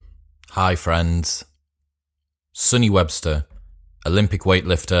Hi friends. Sonny Webster, Olympic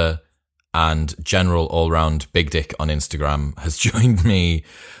weightlifter and general all-round big dick on Instagram, has joined me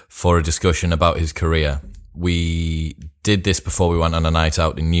for a discussion about his career. We did this before we went on a night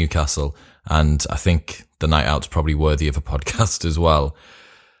out in Newcastle, and I think the night out's probably worthy of a podcast as well.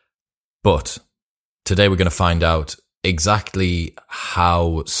 But today we're going to find out exactly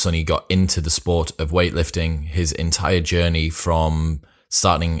how Sonny got into the sport of weightlifting, his entire journey from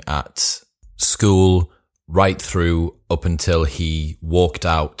starting at school right through up until he walked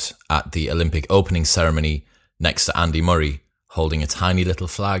out at the Olympic opening ceremony next to Andy Murray holding a tiny little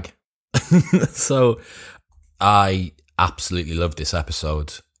flag. So I absolutely loved this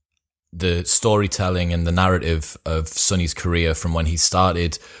episode. The storytelling and the narrative of Sonny's career from when he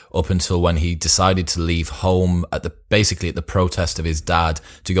started up until when he decided to leave home basically at the protest of his dad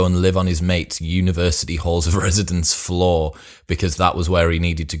to go and live on his mate's university halls of residence floor because that was where he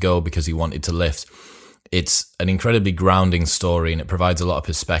needed to go because he wanted to lift. It's an incredibly grounding story and it provides a lot of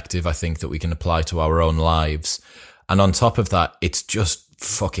perspective, I think, that we can apply to our own lives. And on top of that, it's just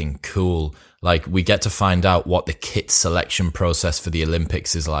fucking cool. Like, we get to find out what the kit selection process for the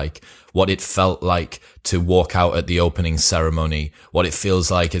Olympics is like, what it felt like to walk out at the opening ceremony, what it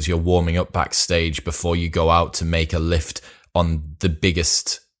feels like as you're warming up backstage before you go out to make a lift on the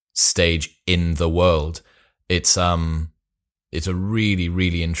biggest stage in the world. It's a really,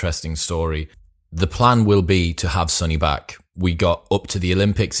 really interesting story. The plan will be to have Sonny back. We got up to the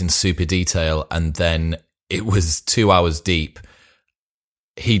Olympics in super detail and then it was 2 hours deep.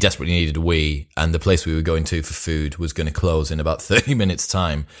 He desperately needed a wee, and the place we were going to for food was going to close in about 30 minutes'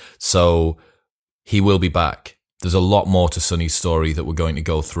 time. So he will be back. There's a lot more to Sonny's story that we're going to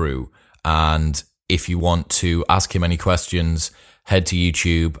go through. And if you want to ask him any questions, head to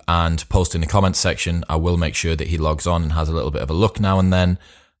YouTube and post in the comments section. I will make sure that he logs on and has a little bit of a look now and then.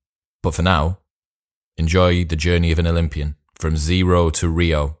 But for now, enjoy the journey of an Olympian from zero to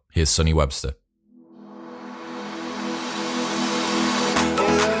Rio. Here's Sonny Webster.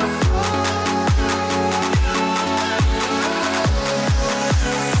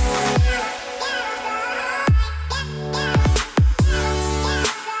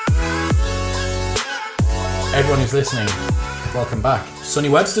 Everyone who's listening, welcome back. Sonny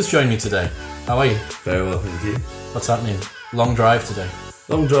Webster's joined me today. How are you? Very well, thank you. What's happening? Long drive today.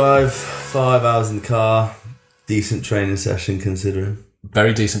 Long drive, 5 hours in the car. Decent training session considering.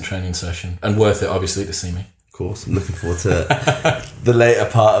 Very decent training session. And worth it, obviously, to see me. Of course, I'm looking forward to the later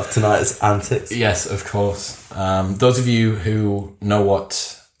part of tonight's antics. Yes, of course. Those of you who know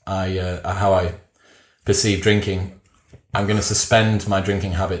how I perceive drinking, I'm going to suspend my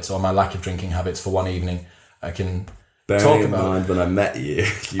drinking habits or my lack of drinking habits for one evening. I can Bearing in mind when I met you,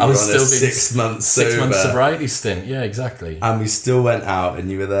 I was were on still a 6 month sober. 6 month sobriety stint. Yeah, exactly. And we still went out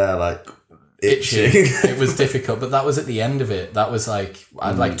and you were there like itching. It was difficult, but that was at the end of it. That was like, I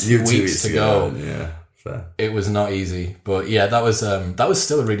had like 2 weeks to go. Yeah, fair. It was not easy, but yeah, that was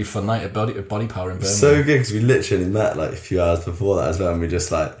still a really fun night at Body Power in Birmingham. So good because we literally met like a few hours before that as well and we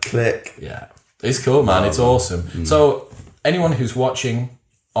just like click. Yeah, it's cool, man. It's awesome. So anyone who's watching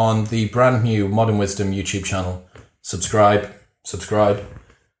on the brand new Modern Wisdom YouTube channel, subscribe.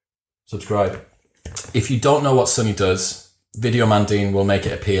 If you don't know what Sonny does, Video Man Dean will make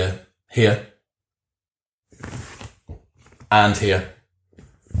it appear here and here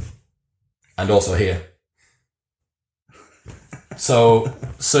and also here. So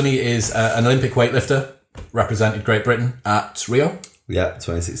Sonny is an Olympic weightlifter, represented Great Britain at Rio. Yeah,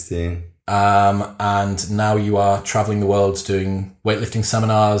 2016. And now you are traveling the world doing weightlifting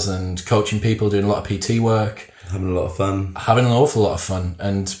seminars and coaching people, doing a lot of PT work. Having a lot of fun. Having an awful lot of fun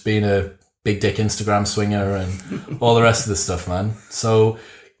and being a big dick Instagram swinger and all the rest of the stuff, man. So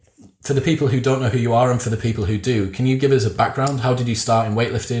for the people who don't know who you are and for the people who do, can you give us a background? How did you start in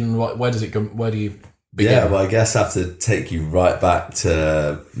weightlifting? Where does it go? Where do you begin? Yeah, well, I guess I have to take you right back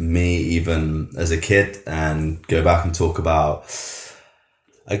to me even as a kid and go back and talk about,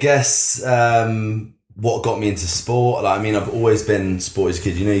 I guess, what got me into sport. Like, I mean, I've always been sporty as a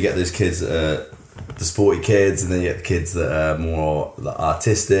kid. You know, you get those kids that are the sporty kids and then you get the kids that are more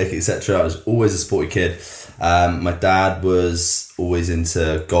artistic, etc. I was always a sporty kid. My dad was always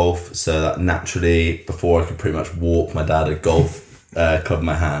into golf, so that naturally, before I could pretty much walk, my dad had golf club in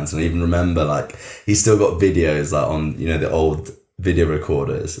my hands. And I even remember, like, he's still got videos like on, you know, the old video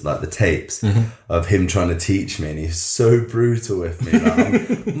recorders, like the tapes of him trying to teach me, and he's so brutal with me.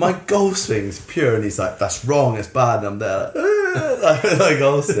 Like, my golf swing's pure, and he's like, "That's wrong, it's bad." And I'm there, like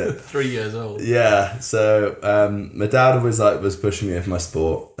golf stick. 3 years old. Yeah. So my dad always was pushing me with my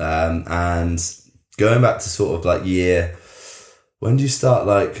sport, and going back to sort of like when do you start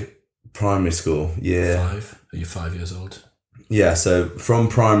like primary school. Yeah. 5? Are you 5 years old? Yeah, so from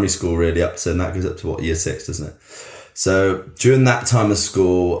primary school really up to, and that goes up to what, year 6, doesn't it? So during that time of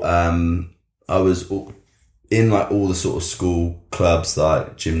school, I was in like all the sort of school clubs,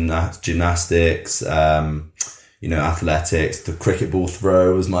 like gymnastics, athletics. The cricket ball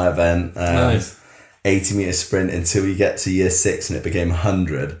throw was my event. Nice. 80-meter sprint until you get to year 6 and it became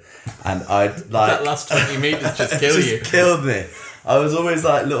 100. And I'd like... that last 20 metres just kill just you. Killed me. I was always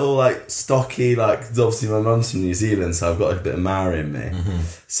like little, like stocky, like, 'cause obviously my mum's from New Zealand, so I've got like, a bit of Maori in me. Mm-hmm.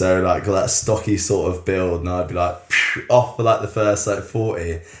 So like got that stocky sort of build, and I'd be like off for like the first like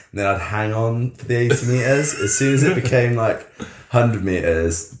 40, and then I'd hang on for the 80 meters. As soon as it became like 100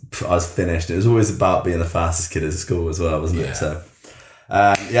 meters, I was finished. It was always about being the fastest kid at school as well, wasn't it? So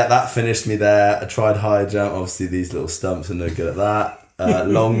that finished me there. I tried high jump. Obviously, these little stumps are no good at that.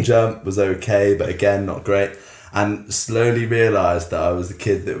 Long jump was okay, but again, not great. And slowly realised that I was the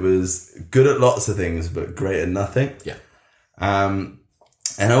kid that was good at lots of things, but great at nothing. Yeah. And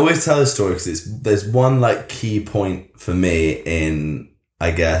I always tell this story because there's one like key point for me in,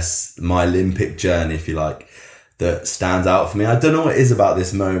 I guess, my Olympic journey, if you like, that stands out for me. I don't know what it is about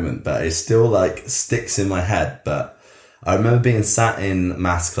this moment, but it still like sticks in my head. But I remember being sat in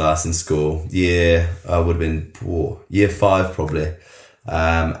maths class in school, year 5 probably.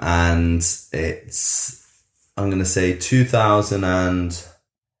 And it's, I'm going to say 2000 and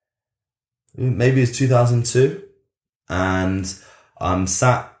maybe it's 2002. And I'm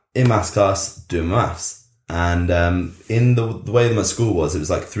sat in maths class doing maths. And in the way that my school was, it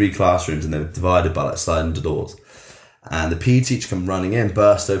was like 3 classrooms and they were divided by like sliding doors. And the PE teacher come running in,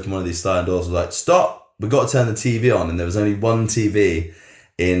 burst open one of these sliding doors, was like, "Stop, we've got to turn the TV on." And there was only one TV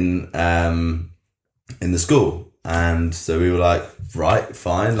in the school. And so we were like, right,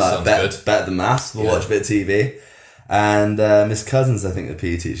 fine, like better than maths, we'll watch a bit of TV. And Miss Cousins, I think the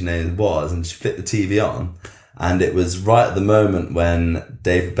PE teacher name was, and she flipped the TV on. And it was right at the moment when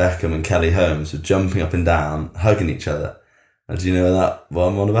David Beckham and Kelly Holmes were jumping up and down, hugging each other. Do you know what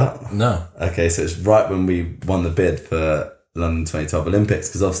I'm on about? No. Okay, so it's right when we won the bid for London 2012 Olympics,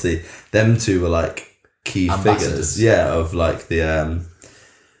 because obviously them two were like key figures. Yeah, of like the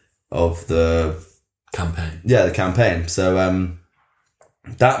campaign. Yeah, the campaign. So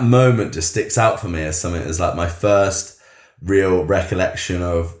that moment just sticks out for me as something as like my first real recollection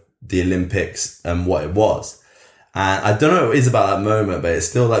of the Olympics and what it was. And I don't know what it is about that moment, but it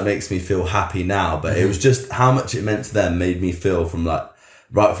still like makes me feel happy now. But it was just how much it meant to them made me feel from like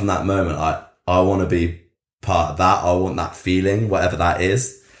right from that moment, like I want to be part of that. I want that feeling, whatever that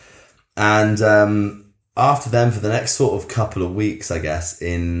is. And after them, for the next sort of couple of weeks, I guess,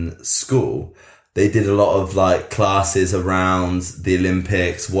 in school, they did a lot of like classes around the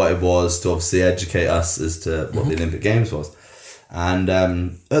Olympics, what it was, to obviously educate us as to what the Olympic Games was. And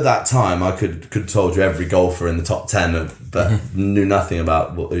at that time, I could have told you every golfer in the top 10, but knew nothing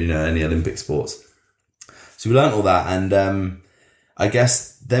about any Olympic sports. So we learned all that, and I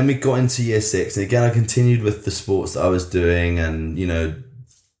guess then we got into year 6, and again I continued with the sports that I was doing, and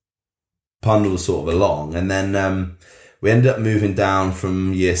pundled sort of along, and then we ended up moving down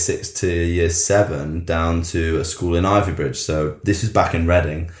from year 6 to year 7 down to a school in Ivybridge. So this was back in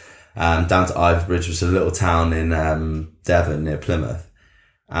Reading. Down to Ivybridge, which is a little town in Devon near Plymouth.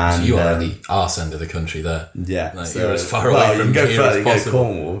 And so you are at the arse end of the country there. Yeah. Like, you're as far away from here as possible. You go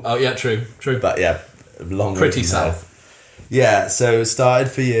Cornwall. Oh yeah, true. But yeah, long pretty south. Yeah, so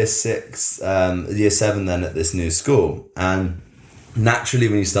started for year 6, year 7 then at this new school. And naturally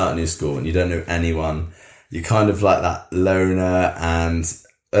when you start a new school and you don't know anyone, you're kind of like that loner. And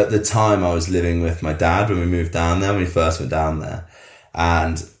at the time I was living with my dad when we moved down there, when we first went down there.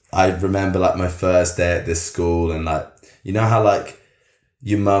 And I remember like my first day at this school, and like, you know how like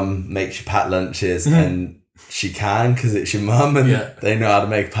your mum makes you packed lunches and she can because it's your mum and they know how to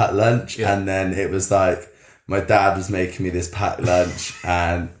make a packed lunch. Yeah. And then it was like my dad was making me this packed lunch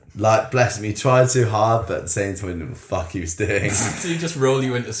and like, bless me, he tried too hard, but at the same time, he didn't know what the fuck he was doing. So he just roll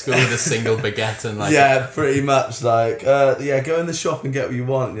you into school with a single baguette and like... Yeah, pretty much like, go in the shop and get what you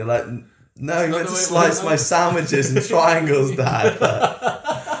want. And you're like, no, you meant to slice my sandwiches in triangles, Dad.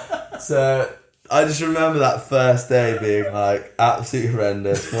 So I just remember that first day being like absolutely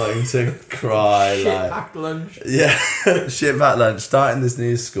horrendous, wanting to cry. Shit-packed lunch. Yeah, shit-packed lunch. Starting this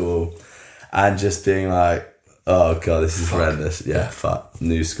new school and just being like, oh God, this is horrendous. Yeah, fuck.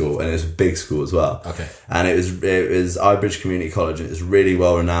 New school. And it was a big school as well. Okay. And it was Ivybridge Community College, and it was really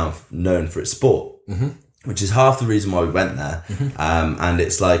well known for its sport, which is half the reason why we went there. And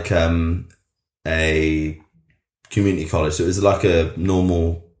it's like a community college. So it was like a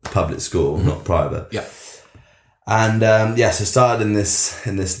normal public school, not private. Yeah. And so started in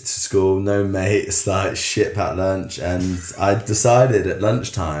this school, no mates, like shit packed lunch, and I decided at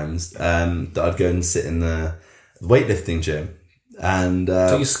lunchtimes that I'd go and sit in the weightlifting gym. And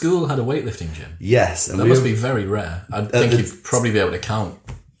so your school had a weightlifting gym? Yes, and that must be very rare. I think you'd probably be able to count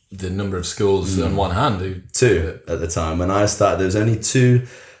the number of schools on one hand. Two at the time when I started. There was only 2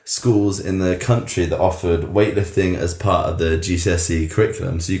 schools in the country that offered weightlifting as part of the GCSE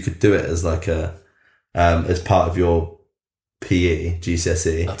curriculum, so you could do it as like as part of your PE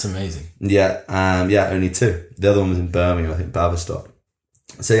GCSE. That's amazing. Yeah, only 2. The other one was in Birmingham, I think Baverstock.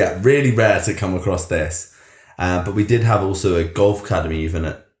 So yeah, really rare to come across this. But we did have also a golf academy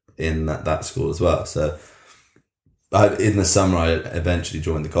even in that school as well. So in the summer, I eventually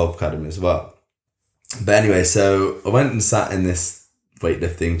joined the golf academy as well. But anyway, so I went and sat in this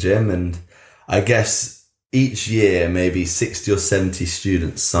weightlifting gym, and I guess each year maybe 60 or 70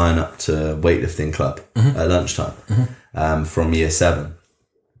 students sign up to weightlifting club at lunchtime from year 7.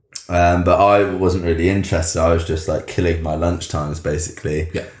 But I wasn't really interested. I was just like killing my lunchtimes basically,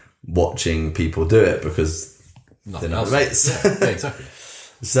 watching people do it because they're not mates. Yeah, exactly.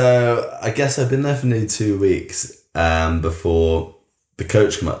 So I guess I've been there for nearly 2 weeks before the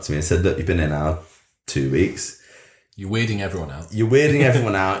coach came up to me and said, look, you've been in now 2 weeks. You're weirding everyone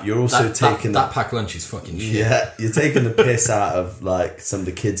out. You're also taking... That packed lunch is fucking shit. Yeah, you're taking the piss out of like some of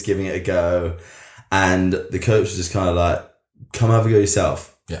the kids giving it a go. And the coach was just kind of like, come have a go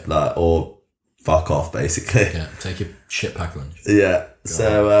yourself. Yeah. Like, or fuck off, basically. Yeah, take your shit packed lunch. Yeah.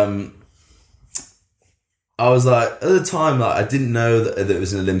 So I was like, at the time, like I didn't know that it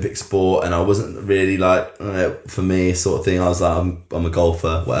was an Olympic sport, and I wasn't really like, for me sort of thing. I was like, I'm a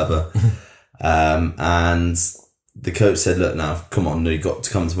golfer, whatever. And the coach said, look, now, come on, you got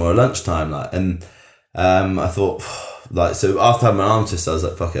to come tomorrow lunchtime. Like, and I thought, like, so after having my arm twisted, I was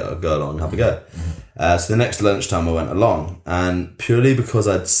like, fuck it, I'll go along and have a go. So the next lunchtime I went along, and purely because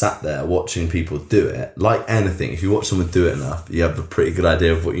I'd sat there watching people do it, like anything, if you watch someone do it enough, you have a pretty good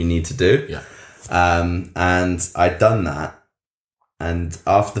idea of what you need to do. Yeah. And I'd done that. And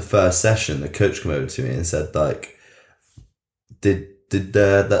after the first session, the coach came over to me and said, like, did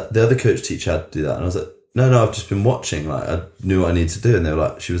the other coach teach you how to do that? And I was like, no, I've just been watching. Like, I knew what I needed to do. And they were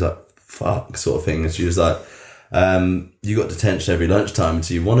like, she was like, fuck, sort of thing. And she was like, you got detention every lunchtime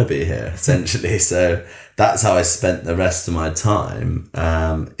until you want to be here, essentially. So that's how I spent the rest of my time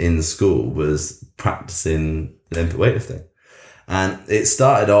in school, was practicing Olympic weightlifting. And it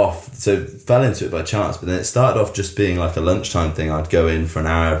started off, so fell into it by chance, but then it started off just being like a lunchtime thing. I'd go in for an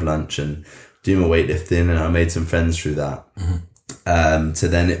hour of lunch and do my weightlifting, and I made some friends through that. So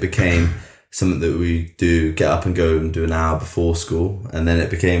then it became something that we do, get up and go and do an hour before school. And then it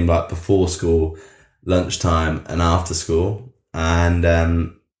became like before school, lunchtime, and after school. And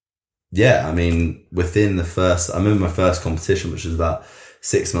I mean, within the first, I remember my first competition, which was about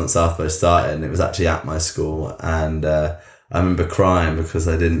 6 months after I started, and it was actually at my school. And I remember crying because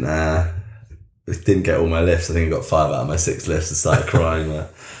I didn't get all my lifts. I think I got 5 out of my 6 lifts and started crying.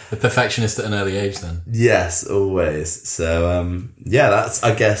 The perfectionist at an early age then. Yes, always. So, that's,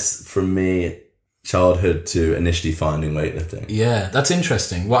 I guess, from me, childhood to initially finding weightlifting. Yeah, that's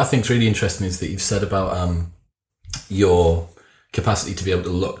interesting. What I think is really interesting is that you've said about your capacity to be able to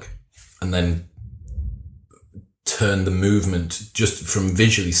look and then turn the movement just from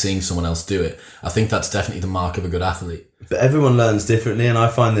visually seeing someone else do it. I think that's definitely the mark of a good athlete. But everyone learns differently, and I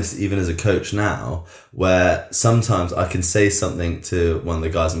find this even as a coach now, where sometimes I can say something to one of the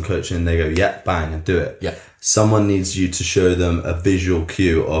guys I'm coaching and they go, yeah, bang, and do it. Yeah. Someone needs you to show them a visual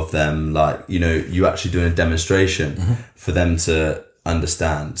cue of them, like, you actually doing a demonstration for them to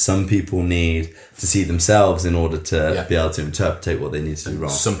understand. Some people need to see themselves in order to be able to interpret what they need to do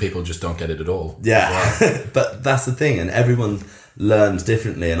wrong. Some people just don't get it at all. Yeah. Well. But that's the thing, and everyone learns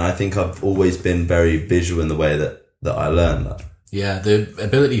differently, and I think I've always been very visual in the way that I learn that. Yeah, the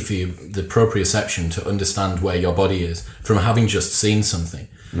ability for you, the proprioception to understand where your body is from having just seen something,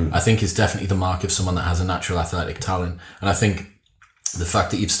 I think is definitely the mark of someone that has a natural athletic talent. And I think the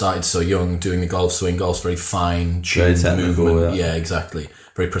fact that you've started so young doing the golf swing, golf's very fine, tuned movement. Yeah, exactly.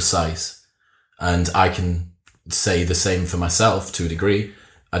 Very precise. And I can say the same for myself to a degree.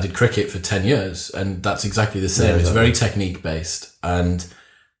 I did cricket for 10 years and that's exactly the same. It's very technique based. And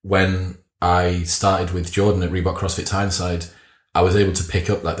when I started with Jordan at Reebok CrossFit Tyneside, I was able to pick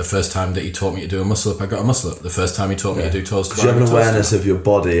up, like the first time that he taught me to do a muscle up, I got a muscle up. The first time he taught me to do toes to bar, you have an awareness of your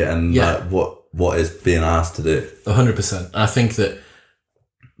body and like what is being asked to do. 100%. And I think that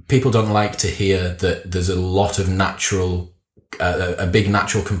people don't like to hear that there's a lot of natural, a big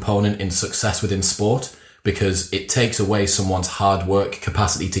natural component in success within sport, because it takes away someone's hard work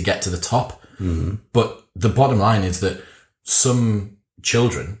capacity to get to the top. But the bottom line is that some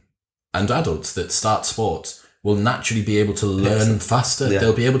children and adults that start sports will naturally be able to learn faster. Yeah.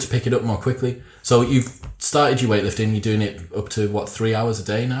 They'll be able to pick it up more quickly. So you've started your weightlifting. You're doing it up to 3 hours a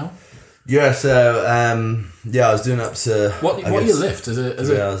day now? Yeah, so I was doing up to what you lift as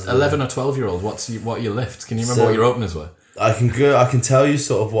a 11 or 12-year-old. What are your lifts? Can you remember what your openers were? I can tell you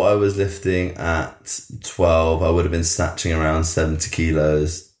sort of what I was lifting at 12. I would have been snatching around 70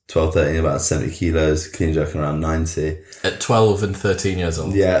 kilos. 12, 13, about 70 kilos, clean jerking around 90. At 12 and 13 years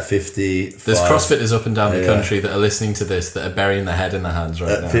old? Yeah, 50. There's CrossFitters up and down the country that are listening to this that are burying their head in their hands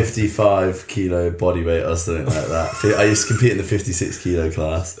right now. 55 kilo body weight or something like that. I used to compete in the 56 kilo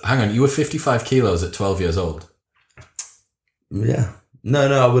class. Hang on, you were 55 kilos at 12 years old? Yeah.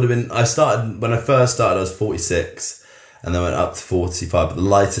 No, I would have been... When I first started, I was 46 and then went up to 45. But the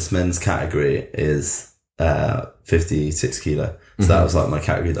lightest men's category is 56 kilo. So that was like my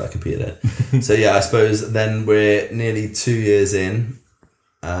category that I competed in. So yeah, I suppose then we're nearly 2 years in,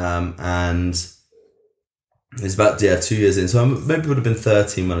 and it's about 2 years in. So I maybe would have been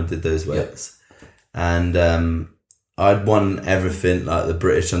 13 when I did those weights, and I'd won everything like the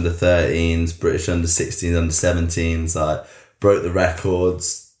British under 13s, British under 16s, under 17s. I broke the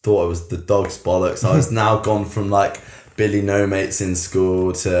records. Thought I was the dog's bollocks. I was now gone from like Billy No Mates in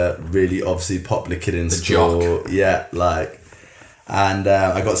school to really obviously popular kid in school. Jock. Yeah, like. And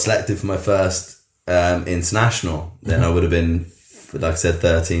I got selected for my first international. Then I would have been, like I said,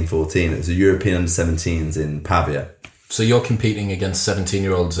 13, 14. It was a European under-17s in Pavia. So you're competing against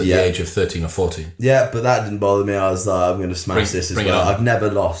 17-year-olds at the age of 13 or 14? Yeah, but that didn't bother me. I was like, I'm going to smash this as well. I've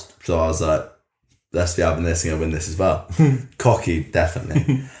never lost. So I was like, let's be having this and I'll win this as well. Cocky,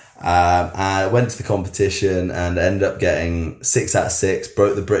 definitely. I went to the competition and ended up getting 6 out of 6.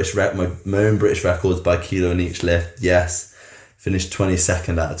 Broke the British my own British records by kilo in each lift. Yes. Finished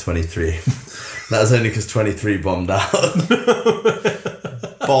 22nd out of 23. That was only because 23 bombed out.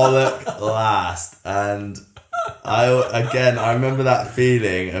 Bollock last. And I remember that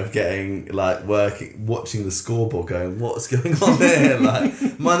feeling of getting like watching the scoreboard going, what's going on here? Like,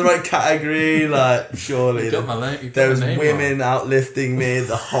 am I in the right category? Like, surely. There was women outlifting me,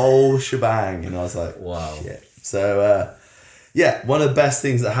 the whole shebang. And I was like, wow. Shit. So, one of the best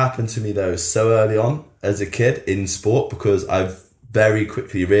things that happened to me though so early on as a kid in sport, because I've very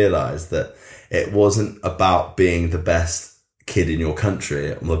quickly realised that it wasn't about being the best kid in your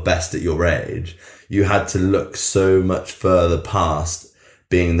country or the best at your age. You had to look so much further past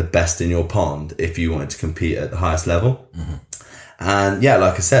being the best in your pond if you wanted to compete at the highest level. Mm-hmm. And yeah,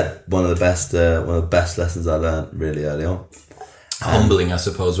 like I said, one of the best lessons I learned really early on. Humbling, I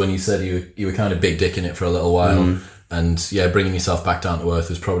suppose, when you said you were kind of big dick in it for a little while. And yeah, bringing yourself back down to earth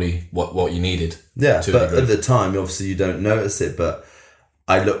was probably what you needed. Yeah, but at the time, obviously you don't notice it, but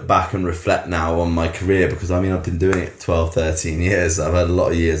I look back and reflect now on my career, because I mean, I've been doing it 12, 13 years. I've had a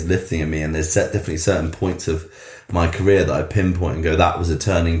lot of years lifting in me, and there's definitely certain points of my career that I pinpoint and go, that was a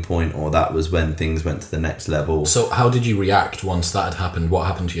turning point, or that was when things went to the next level. So how did you react once that had happened? What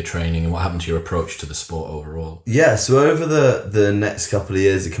happened to your training and what happened to your approach to the sport overall? Yeah, so over the next couple of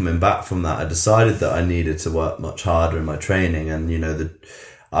years of coming back from that, I decided that I needed to work much harder in my training, and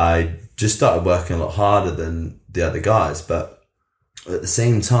I just started working a lot harder than the other guys. But at the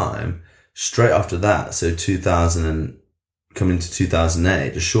same time, straight after that, so 2000 coming to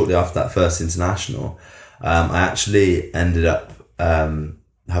 2008, just shortly after that first international, I actually ended up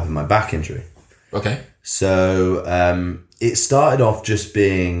having my back injury. Okay. So it started off just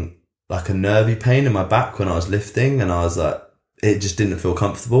being like a nervy pain in my back when I was lifting, and I was like, it just didn't feel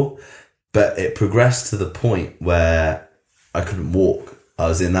comfortable. But it progressed to the point where I couldn't walk. I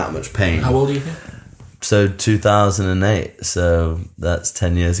was in that much pain. How old are you here? So 2008. So that's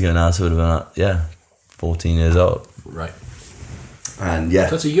 10 years ago now. So it would have been 14 years old. Right. And yeah.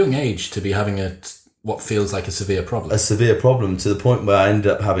 So it's a young age to be having what feels like a severe problem. A severe problem, to the point where I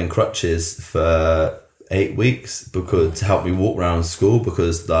ended up having crutches for 8 weeks to help me walk around school,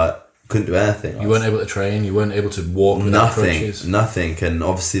 because couldn't do anything. You weren't able to train, you weren't able to walk without crutches? Nothing. And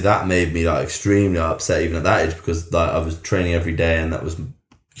obviously that made me extremely upset even at that age, because I was training every day, and that was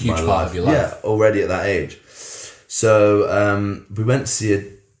huge part of your life. Yeah, already at that age. So we went to see a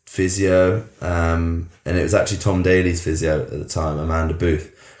physio, and it was actually Tom Daly's physio at the time, Amanda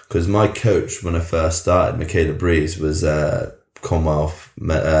Booth, because my coach when I first started, Michaela Breeze, was a Commonwealth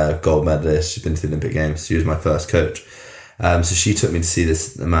gold medalist. She'd been to the Olympic Games. She was my first coach. So she took me to see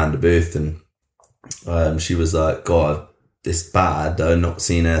this Amanda Booth, and she was like, God, this bad. I've not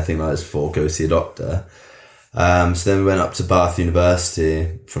seen anything like this before. Go see a doctor. So then we went up to Bath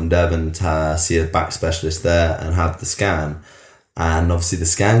University from Devon to see a back specialist there and have the scan. And obviously the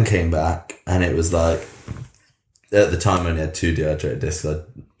scan came back, and it was like at the time I only had 2 dehydrated discs.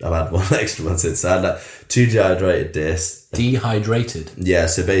 I've had one extra one since. So I had like 2 dehydrated discs. Dehydrated? Yeah,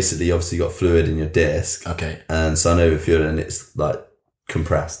 so basically you obviously got fluid in your disc. Okay. And synovial and it's like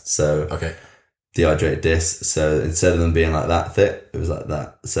compressed. So okay. Dehydrated discs. So instead of them being like that thick, it was like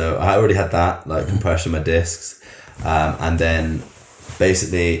that. So I already had that, like compression in my discs. And then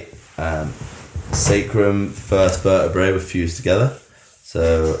basically sacrum, first vertebrae were fused together.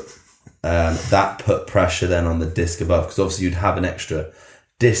 So that put pressure then on the disc above, because obviously you'd have an extra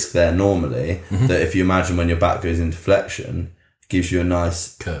disc there normally that if you imagine when your back goes into flexion, gives you a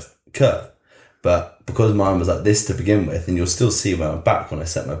nice curve. But because mine was like this to begin with, and you'll still see where I'm back when I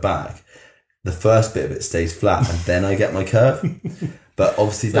set my back, the first bit of it stays flat and then I get my curve. But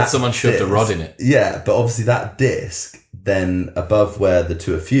obviously that someone shoved disc, a rod in it. Yeah, but obviously that disc then above where the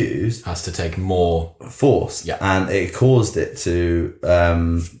two are fused has to take more force. Yeah. And it caused it to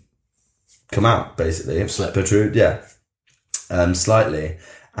come out, basically. Slip. Protrude, yeah. Slightly.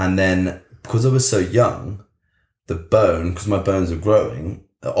 And then because I was so young, the bone, because my bones were growing,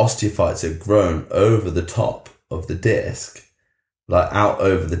 the osteophytes had grown over the top of the disc, like out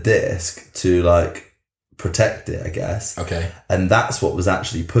over the disc to like protect it, I guess. Okay. And that's what was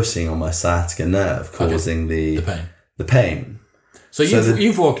actually pushing on my sciatica nerve, causing the pain. So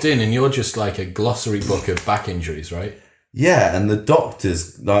you've walked in and you're just like a glossary book of back injuries, right? Yeah, and the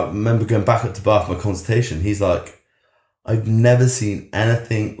doctors, like, I remember going back up to Bath for my consultation, he's like, I've never seen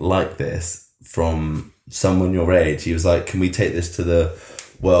anything like this from someone your age. He was like, can we take this to the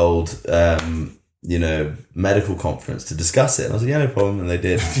world, medical conference to discuss it? And I was like, yeah, no problem. And they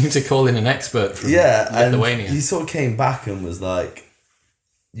did. You need to call in an expert from And Lithuania. he sort of came back and was like,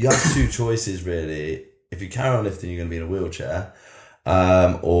 you have 2 choices, really. If you carry on lifting, you're going to be in a wheelchair,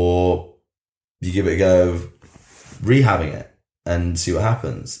 or you give it a go rehabbing it and see what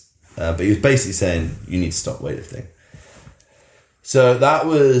happens. But he was basically saying, you need to stop weightlifting. So that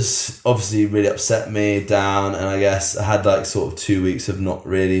was obviously really upset me down, and I guess I had like sort of 2 weeks of not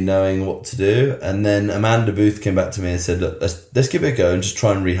really knowing what to do. And then Amanda Booth came back to me and said, look, let's give it a go and just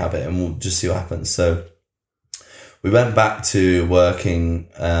try and rehab it and we'll just see what happens. So we went back to working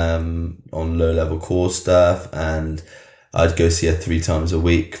on low-level core stuff, and I'd go see her 3 times a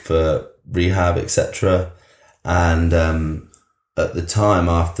week for rehab, etc. And at the time,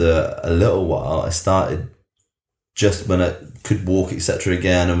 after a little while, I started, just when I could walk, etc.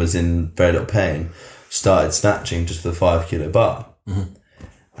 again and was in very little pain, started snatching just the 5 kilo bar. Mm-hmm.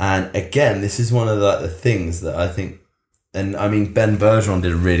 And again, this is one of the things that I think, and I mean, Ben Bergeron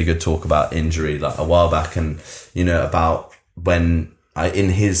did a really good talk about injury like a while back, and about when in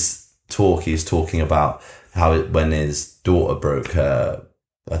his talk he's talking about how when his daughter broke a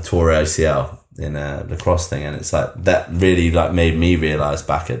tore ACL in a lacrosse thing, and it's like that really like made me realize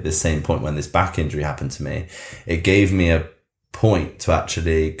back at this same point when this back injury happened to me, it gave me a point to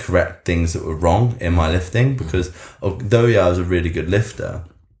actually correct things that were wrong in my lifting, because although I was a really good lifter,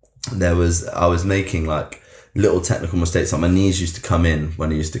 I was making like little technical mistakes. Like my knees used to come in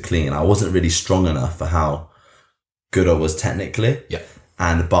when I used to clean. I wasn't really strong enough for how good I was technically. Yeah.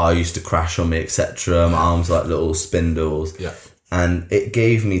 And the bar used to crash on me, etc. My arms like little spindles. Yeah. And it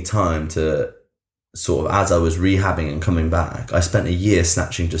gave me time to sort of, as I was rehabbing and coming back, I spent a year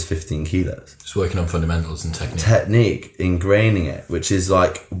snatching just 15 kilos. Just working on fundamentals and technique. Ingraining it, which is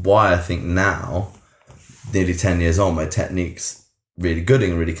like why I think now, nearly 10 years on, my technique's really good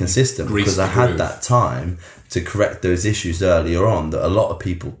and really consistent, because I had that time to correct those issues earlier on that a lot of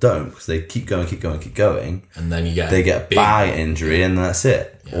people don't, because they keep going, and then they get a bag injury and that's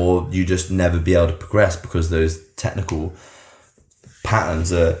it. Yeah. Or you just never be able to progress because those technical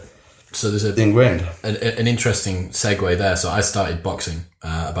patterns are ingrained. An interesting segue there. So I started boxing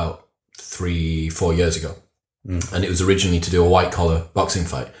about 3-4 years ago, and it was originally to do a white collar boxing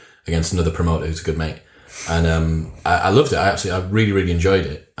fight against another promoter who's a good mate. And I loved it. I really, really enjoyed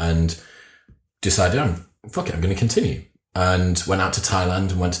it, and decided, I'm going to continue. And went to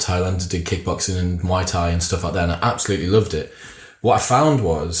Thailand and did kickboxing and Muay Thai and stuff like that, and I absolutely loved it. What I found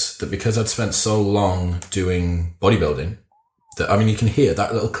was that because I'd spent so long doing bodybuilding, you can hear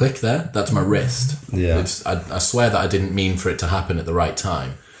that little click there. That's my wrist. Yeah. I swear that I didn't mean for it to happen at the right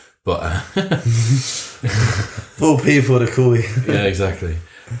time, but for people to call you. Yeah, exactly.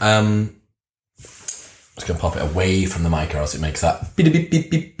 I'm just going to pop it away from the mic, or else it makes that beep, beep,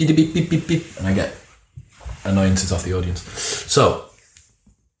 beep, beep, beep, beep, beep, beep, beep, and I get annoyances off the audience. So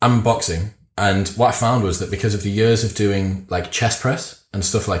I'm boxing, and what I found was that because of the years of doing like chest press and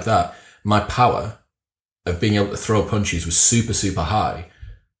stuff like that, my power of being able to throw punches was super, super high.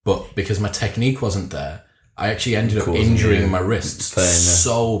 But because my technique wasn't there, I actually ended up injuring my wrists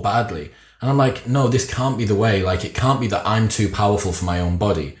so badly. And I'm like, no, this can't be the way. Like, it can't be that I'm too powerful for my own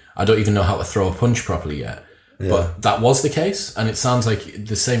body. I don't even know how to throw a punch properly yet. Yeah. But that was the case. And it sounds like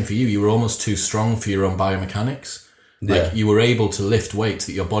the same for you. You were almost too strong for your own biomechanics. Like, you were able to lift weights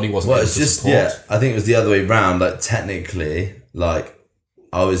that your body wasn't able to support. Yeah, I think it was the other way around. Like, technically, like,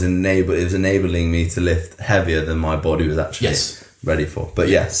 it was enabling me to lift heavier than my body was actually ready for. But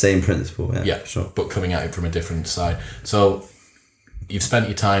yeah, same principle. Yeah, for sure. But coming at it from a different side. So you've spent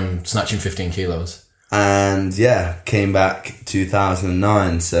your time snatching 15 kilos. And came back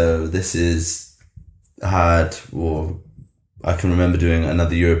 2009. So this I can remember doing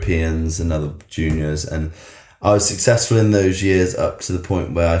another Europeans, another juniors, and I was successful in those years up to the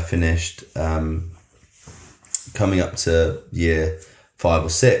point where I finished coming up to year 5 or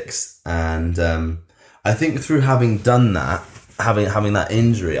 6. And I think through having done that, having that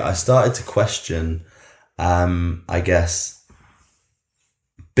injury, I started to question, I guess,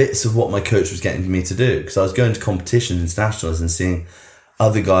 bits of what my coach was getting me to do. Because I was going to competitions, internationals, and seeing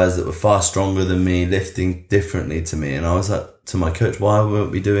other guys that were far stronger than me lifting differently to me. And I was like to my coach, why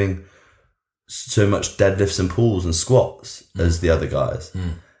weren't we doing so much deadlifts and pulls and squats as the other guys?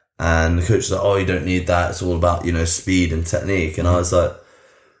 And the coach was like, oh, you don't need that. It's all about, speed and technique. And I was like,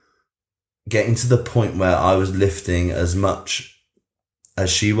 getting to the point where I was lifting as much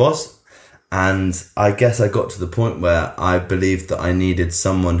as she was. And I guess I got to the point where I believed that I needed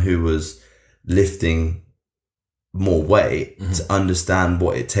someone who was lifting more weight to understand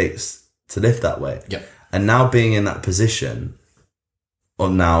what it takes to lift that weight. Yep. And now being in that position, or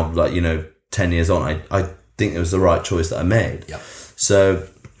now, 10 years on, I think it was the right choice that I made. Yep. So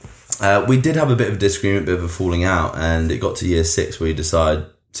we did have a bit of a disagreement, a bit of a falling out, and it got to year 6 where you decide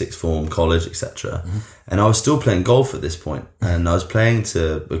sixth form, college, etc. And I was still playing golf at this point, and I was playing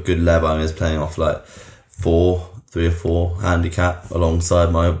to a good level. I was playing off like 3 or 4 handicap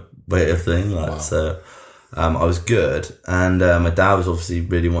alongside my weightlifting. Wow. So I was good, and my dad was obviously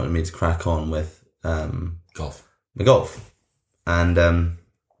really wanting me to crack on with golf. And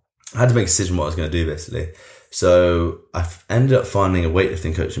I had to make a decision what I was going to do, basically. So I ended up finding a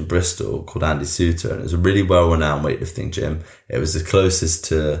weightlifting coach in Bristol called Andy Suter, and it was a really well-renowned weightlifting gym. It was the closest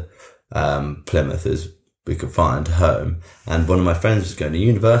to Plymouth as we could find home, and one of my friends was going to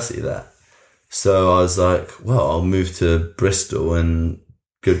university there. So I was like, well, I'll move to Bristol and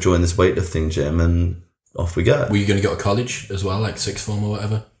go join this weightlifting gym, and off we go. Were you going to go to college as well, like sixth form or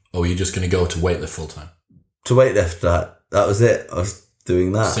whatever? Or were you just going to go to weightlift full-time? To weightlift, that was it. I was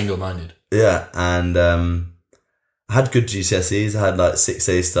doing that. Single-minded. Yeah, and I had good GCSEs. I had like 6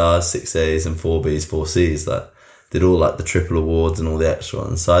 A stars, 6 A's and 4 B's, 4 C's. Like, did all like the triple awards and all the extra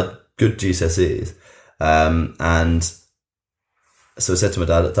ones. So I had good GCSEs. And so I said to my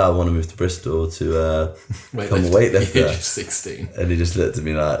dad, I want to move to Bristol to become a weightlifter. You're just 16. And he just looked at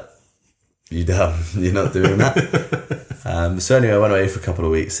me like, you dumb, you're not doing that. So anyway, I went away for a couple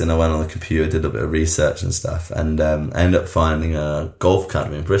of weeks, and I went on the computer, did a bit of research and stuff, and I ended up finding a golf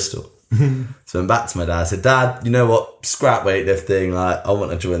academy in Bristol. So I went back to my dad. I said, Dad, you know what? Scrap weightlifting. Like, I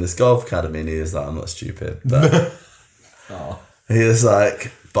want to join this golf academy. And he was like, I'm not stupid. But he was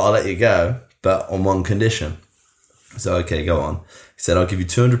like, but I'll let you go, but on one condition. So, okay, go on. He said, I'll give you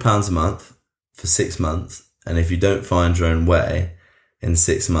 £200 a month for 6 months. And if you don't find your own way in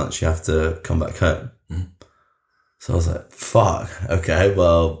 6 months, you have to come back home. So I was like, fuck, okay,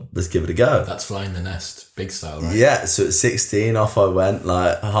 well, let's give it a go. That's flying the nest, big style, right? Yeah, so at 16, off I went.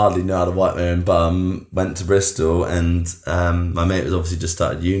 Like, I hardly knew how to wipe my own bum. Went to Bristol, and my mate was obviously just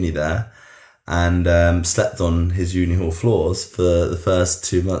started uni there, and slept on his uni hall floors for the first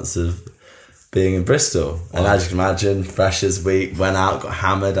 2 months of being in Bristol. Wow. And as you can imagine, freshers week, went out, got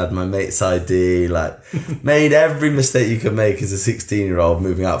hammered, had my mate's ID, like, made every mistake you could make as a 16-year-old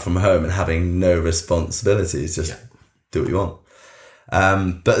moving out from home and having no responsibilities, just do what you want.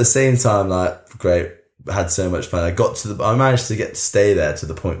 But at the same time, like, great, had so much fun. I managed to get to stay there to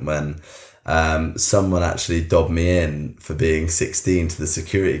the point when someone actually dobbed me in for being 16 to the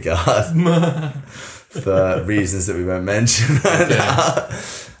security guard for reasons that we won't mention right now.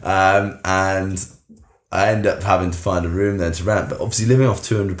 And I ended up having to find a room then to rent. But obviously living off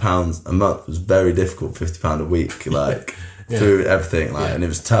 £200 a month was very difficult, £50 a week, like food, everything, like, and it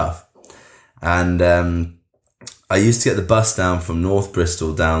was tough. And I used to get the bus down from North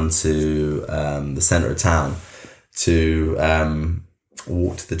Bristol down to the centre of town to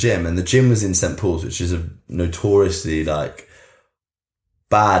walk to the gym. And the gym was in St Paul's, which is a notoriously, like,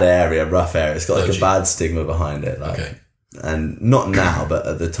 bad area, rough area. It's got like a bad stigma behind it. Like, and not now, but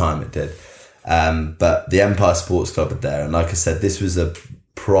at the time it did. But the Empire Sports Club are there. And like I said, this was a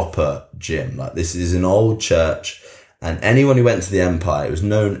proper gym. Like, this is an old church, And anyone who went to the Empire, it was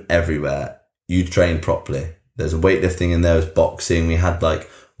known everywhere. You trained properly. There's weightlifting in there, there's boxing. We had like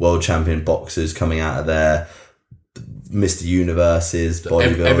world champion boxers coming out of there, Mr. Universes,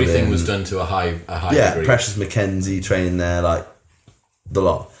 bodybuilding. Everything was done to a high degree. Precious McKenzie trained there, like the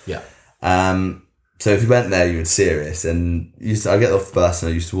lot. Yeah. So if you went there, you were serious. And I get off the bus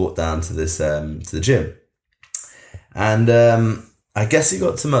and I used to walk down to this to the gym. And I guess it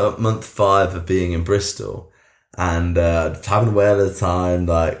got to month 5 of being in Bristol and having a whale of the time.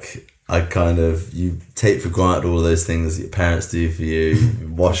 Like you take for granted all of those things that your parents do for you,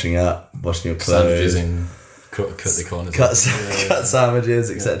 washing your clothes, sandwiches in, cut the corners, cut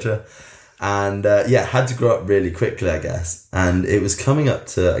sandwiches, etc. And had to grow up really quickly, I guess. And it was coming up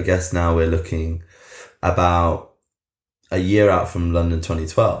to, I guess now we're looking about a year out from London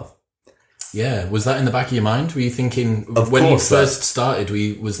 2012. Yeah, was that in the back of your mind? Were you thinking, when you first started,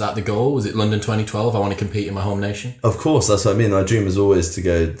 was that the goal? Was it London 2012? I want to compete in my home nation? Of course, that's what I mean. My dream was always to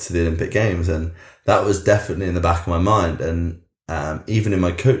go to the Olympic Games, and that was definitely in the back of my mind. And even in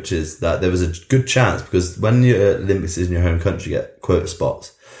my coaches, that there was a good chance, because when your Olympics is in your home country, you get quota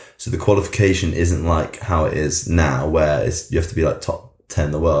spots. So the qualification isn't like how it is now, where you have to be like top 10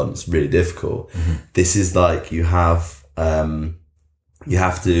 in the world, and it's really difficult. Mm-hmm. This is like you have to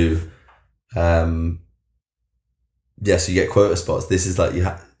so you get quota spots. This is like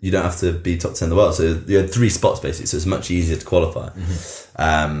you don't have to be top 10 in the world, so you had 3 spots basically, so it's much easier to qualify.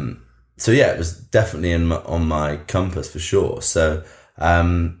 Mm-hmm. It was definitely on my compass for sure. So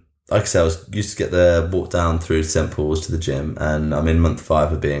like I said, I used to walk down through St Paul's to the gym, and I'm in month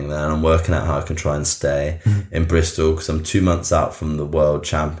 5 of being there, and I'm working out how I can try and stay in Bristol, because I'm 2 months out from the World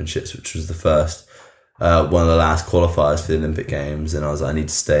Championships, which was the first, one of the last qualifiers for the Olympic Games. And I was like, I need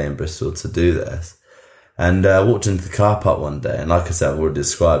to stay in Bristol to do this. And I walked into the car park one day, and like I said, I've already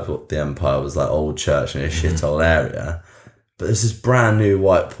described what the Empire was like, old church in a shithole area. But there's this brand new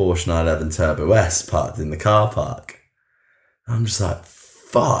white Porsche 911 Turbo S parked in the car park. I'm just like,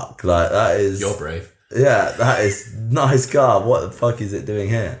 fuck, like that is... You're brave. Yeah, that is nice car. What the fuck is it doing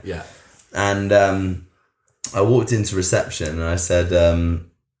here? Yeah. And I walked into reception and I said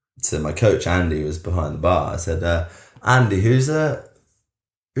to my coach, Andy, who was behind the bar, I said, Andy, whose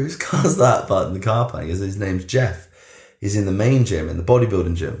car's that parked in the car park? He goes, his name's Jeff. He's in the main gym, in the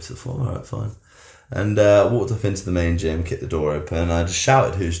bodybuilding gym. So I thought, all right, fine. And walked off into the main gym, kicked the door open, and I just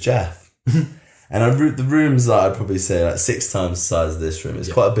shouted, who's Jeff? And the room's like, I'd probably say like 6 times the size of this room. It's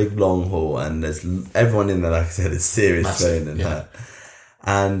quite a big long hall, and there's everyone in there, like I said, it's serious training and hurt.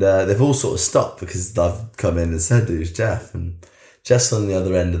 And they've all sort of stopped because I've come in and said, who's Jeff? And Jeff's on the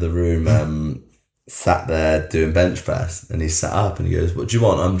other end of the room, sat there doing bench press, and he sat up and he goes, what do you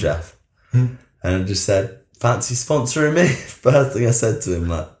want? I'm Jeff. And I just said, fancy sponsoring me? First thing I said to him,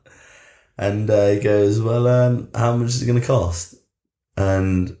 like. And he goes, well, how much is it going to cost?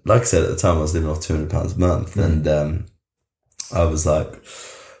 And like I said, at the time I was living off £200 a month. And I was like,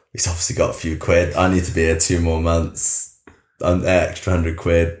 he's obviously got a few quid. I need to be here 2 more months. Extra 100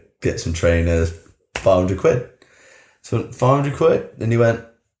 quid, get some trainers, 500 quid. So I went, 500 quid? And he went,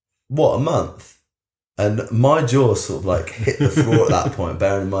 what, a month? And my jaw sort of like hit the floor at that point,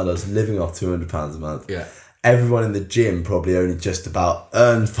 bearing in mind I was living off £200 a month. Yeah. Everyone in the gym probably only just about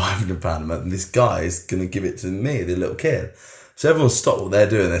earned £500 a month, and this guy's going to give it to me, the little kid. So everyone stopped what they're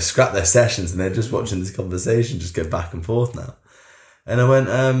doing, they scrapped their sessions, and they're just watching this conversation just go back and forth now. And I went,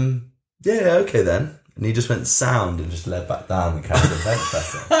 yeah, okay then. And he just went sound and just led back down and carried the bench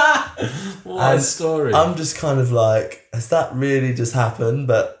press. What a story. I'm just kind of like, has that really just happened?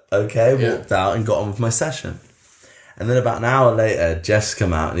 But okay, walked out and got on with my session. And then about an hour later, Jeff's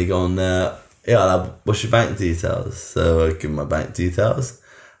come out and he gone, what's your bank details? So I give him my bank details.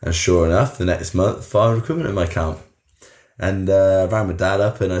 And sure enough, the next month, 500 quid in my account. And I rang my dad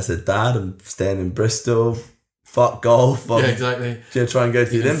up and I said, Dad, I'm staying in Bristol. Fuck golf. Yeah, exactly. Try and go to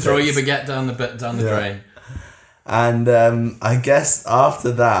the Olympics. Throw your baguette down the drain. And I guess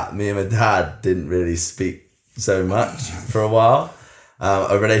after that, me and my dad didn't really speak so much for a while.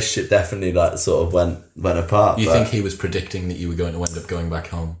 Our relationship definitely like sort of went apart. You think he was predicting that you were going to end up going back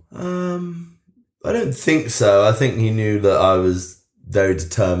home? I don't think so. I think he knew that I was very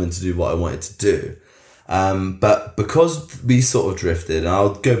determined to do what I wanted to do. But because we sort of drifted, and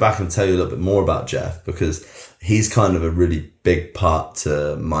I'll go back and tell you a little bit more about Jeff, because he's kind of a really big part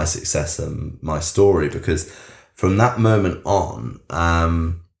to my success and my story, because from that moment on,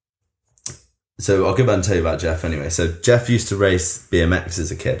 so I'll go back and tell you about Jeff anyway. So Jeff used to race BMX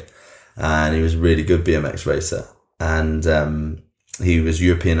as a kid, and he was a really good BMX racer. And he was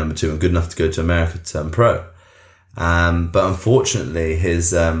European number 2 and good enough to go to America to turn pro. But unfortunately,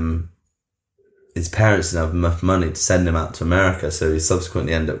 his his parents didn't have enough money to send him out to America, so he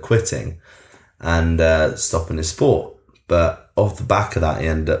subsequently ended up quitting and stopping his sport. But off the back of that, he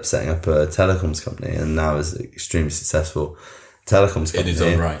ended up setting up a telecoms company, and now is an extremely successful telecoms company.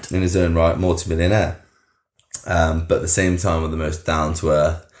 In his own right, multi-millionaire. But at the same time, one of the most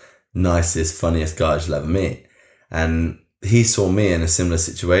down-to-earth, nicest, funniest guys you'll ever meet. And he saw me in a similar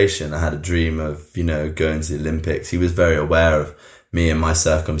situation. I had a dream of, going to the Olympics. He was very aware of me and my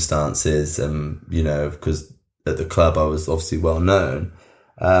circumstances, because at the club I was obviously well known,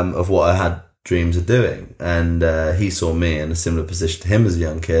 of what I had dreams of doing. And he saw me in a similar position to him as a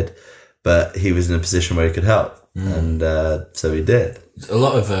young kid, but he was in a position where he could help. And so he did. A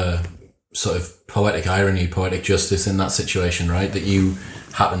lot of sort of poetic irony, poetic justice in that situation, right? That you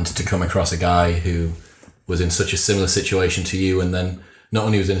happened to come across a guy who was in such a similar situation to you, and then not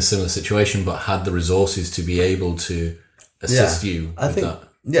only was in a similar situation, but had the resources to be able to assist you with that.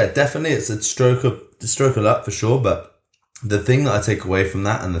 Yeah, definitely. It's a stroke of luck for sure. But the thing that I take away from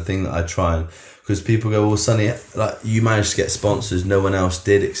that, and the thing that I try and, because people go, well, Sonny, like, you managed to get sponsors, no one else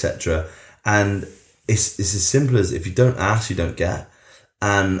did, etc. And it's as simple as, if you don't ask, you don't get.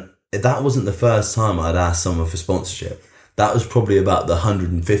 And that wasn't the first time I'd asked someone for sponsorship. That was probably about the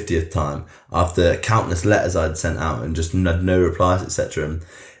 150th time, after countless letters I'd sent out and just had no replies, etc. And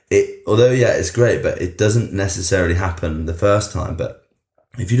although it's great, but it doesn't necessarily happen the first time. But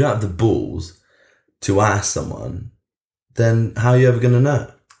if you don't have the balls to ask someone, then how are you ever going to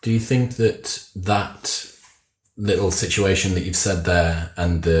know? Do you think that little situation that you've said there,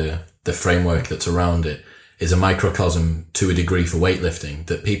 and the framework that's around it, is a microcosm to a degree for weightlifting?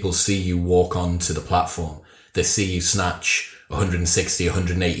 That people see you walk onto the platform, they see you snatch 160,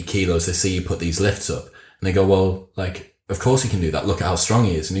 180 kilos, they see you put these lifts up, and they go, well, like, of course he can do that, look at how strong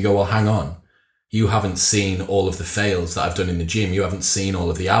he is. And you go, well, hang on, you haven't seen all of the fails that I've done in the gym, you haven't seen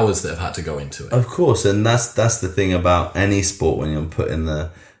all of the hours that I've had to go into it. Of course, and that's the thing about any sport, when you're put in the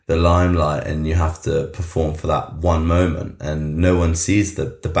limelight and you have to perform for that one moment, and no one sees the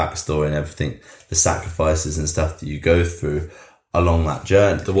backstory and everything, the sacrifices and stuff that you go through along that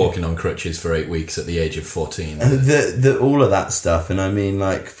journey. The walking on crutches for 8 weeks at the age of 14. And the all of that stuff. And I mean,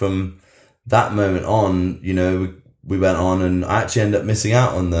 like, from that moment on, we went on, and I actually ended up missing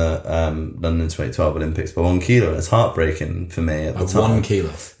out on the London 2012 Olympics by 1 kilo. And it's heartbreaking for me at the time. 1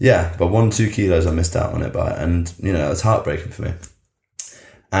 kilo? Yeah, by 1-2 kilos I missed out on it by. And, it's heartbreaking for me.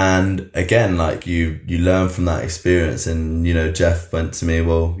 And again, like, you learn from that experience. And, Jeff went to me,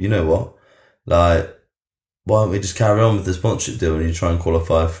 well, you know what? Like, why don't we just carry on with the sponsorship deal, and you try and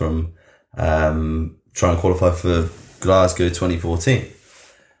qualify for Glasgow 2014.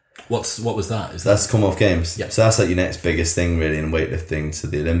 What was that? That's the Commonwealth Games. Yeah. So that's like your next biggest thing really in weightlifting to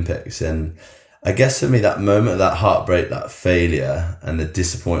the Olympics. And I guess for me, that moment, that heartbreak, that failure and the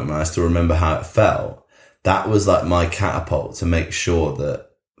disappointment, I still remember how it felt. That was like my catapult to make sure that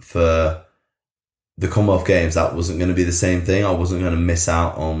for the Commonwealth Games, that wasn't going to be the same thing. I wasn't going to miss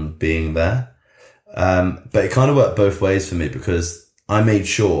out on being there. But it kind of worked both ways for me, because I made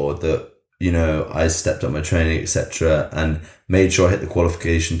sure that, I stepped up my training, etc., and made sure I hit the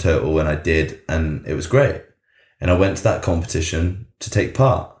qualification total when I did, and it was great. And I went to that competition to take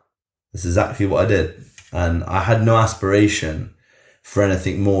part. That's exactly what I did. And I had no aspiration for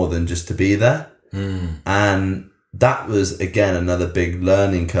anything more than just to be there. And that was, again, another big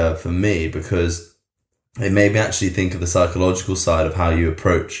learning curve for me, because it made me actually think of the psychological side of how you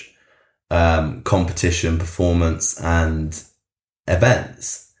approach competition, performance, and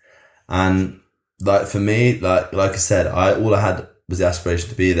events. And like, for me, like I said, all I had was the aspiration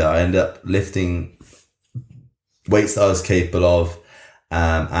to be there. I ended up lifting weights that I was capable of,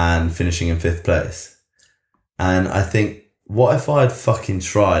 and finishing in 5th place. And I think, what if I had fucking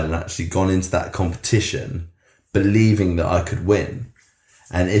tried and actually gone into that competition believing that I could win?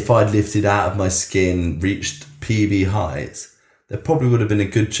 And if I'd lifted out of my skin, reached PB heights, there probably would have been a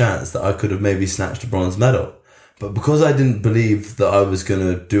good chance that I could have maybe snatched a bronze medal. But because I didn't believe that I was going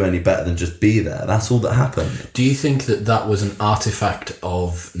to do any better than just be there, that's all that happened. Do you think that was an artifact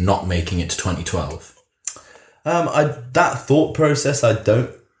of not making it to 2012? That thought process, I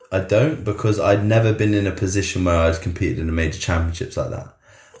don't, because I'd never been in a position where I'd competed in a major championships like that.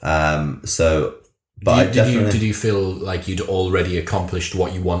 Did you feel like you'd already accomplished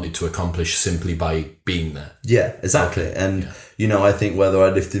what you wanted to accomplish simply by being there? Yeah, exactly. Okay. And, I think whether I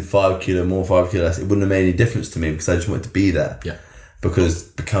lifted 5 kilo more, 5 kilo less, it wouldn't have made any difference to me, because I just wanted to be there. Yeah. Because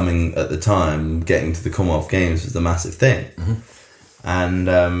becoming, at the time, getting to the Commonwealth Games was a massive thing. Mm-hmm. And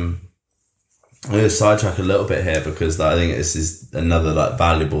I'm going to sidetrack a little bit here, because I think this is another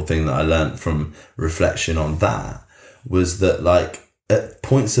valuable thing that I learned from reflection on that, was that at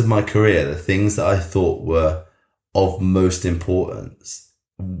points of my career, the things that I thought were of most importance,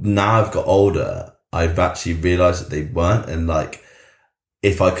 now I've got older, I've actually realized that they weren't. And like,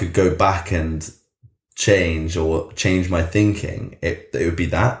 if I could go back and change my thinking, it would be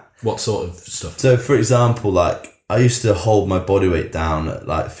that. What sort of stuff? So for example, like I used to hold my body weight down at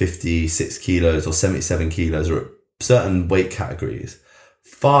like 56 kilos or 77 kilos or at certain weight categories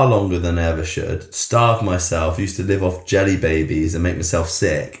far longer than I ever should, starve myself, used to live off jelly babies and make myself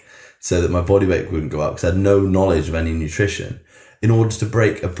sick so that my body weight wouldn't go up because I had no knowledge of any nutrition in order to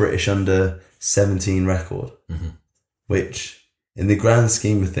break a British under 17 record, which in the grand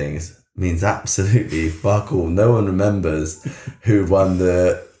scheme of things means absolutely fuck all. No one remembers who won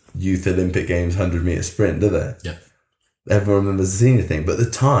the Youth Olympic Games 100 meter sprint, do they? Yeah. Everyone remembers the senior thing. But at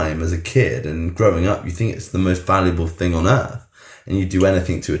the time, as a kid and growing up, you think it's the most valuable thing on earth and you do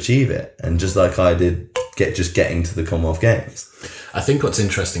anything to achieve it. And just like I did, getting to the Commonwealth Games. I think what's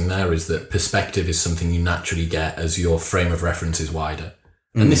interesting there is that perspective is something you naturally get as your frame of reference is wider.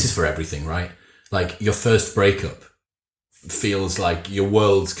 And this is for everything, right? Like your first breakup feels like your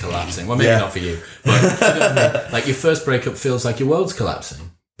world's collapsing. Well, maybe not for you, but you know what I mean? Like your first breakup feels like your world's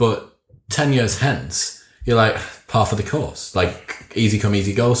collapsing. But 10 years hence, you're like par for the course, like easy come,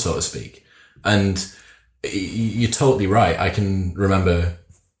 easy go, so to speak. And you're totally right. I can remember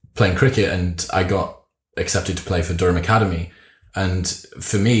playing cricket and I got accepted to play for Durham Academy. And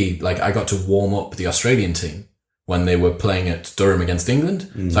for me, like I got to warm up the Australian team when they were playing at Durham against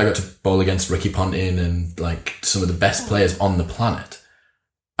England. So I got to bowl against Ricky Ponting and like some of the best players on the planet.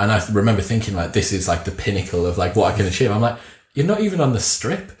 And I remember thinking like, this is like the pinnacle of like what I can achieve. I'm like, you're not even on the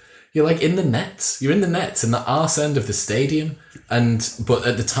strip. You're like in the nets. You're in the nets in the arse end of the stadium. But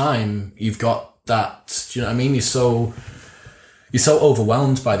at the time you've got that, do you know what I mean? You're so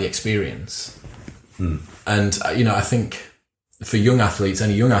overwhelmed by the experience. And, you know, I think for young athletes,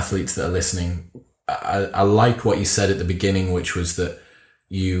 any young athletes that are listening, I like what you said at the beginning, which was that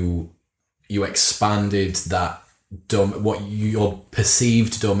you expanded that your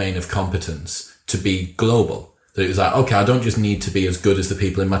perceived domain of competence to be global. That it was like, okay, I don't just need to be as good as the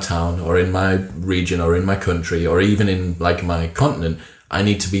people in my town or in my region or in my country or even in like my continent. I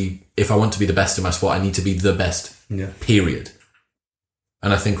need to be, if I want to be the best in my sport, I need to be the best, period.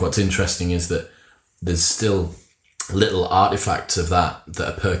 And I think what's interesting is that there's still little artifacts of that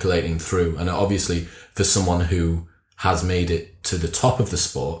are percolating through. And obviously for someone who has made it to the top of the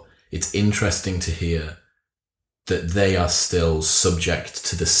sport, it's interesting to hear that they are still subject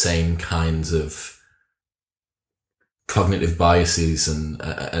to the same kinds of cognitive biases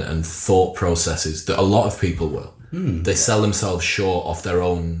and thought processes that a lot of people will. They sell themselves short of their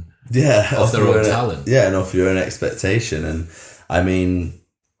own talent. Yeah, and off your own expectation. And I mean,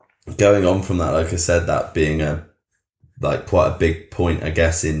 going on from that, like I said, that being quite a big point, I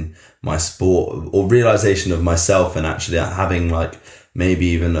guess, in my sport or realization of myself and actually having like maybe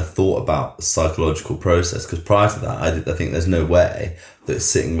even a thought about the psychological process. Because prior to that, I think there's no way that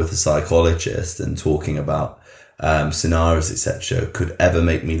sitting with a psychologist and talking about scenarios, etc., could ever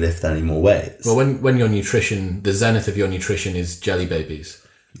make me lift any more weights. Well, when your nutrition, the zenith of your nutrition is jelly babies,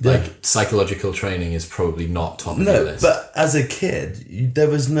 like psychological training is probably not top of your list. But as a kid, there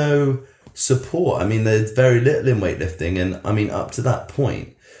was no support. I mean, there's very little in weightlifting, and I mean, up to that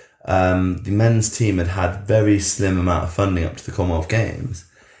point, the men's team had very slim amount of funding up to the Commonwealth Games,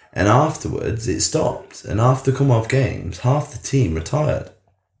 and afterwards it stopped. And after the Commonwealth Games, half the team retired.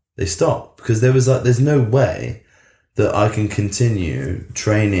 They stopped because there's no way that I can continue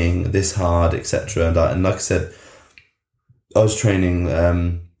training this hard, etc. And like I said, I was training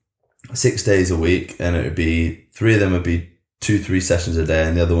 6 days a week, and it would be 3 of them would be 2-3 sessions a day,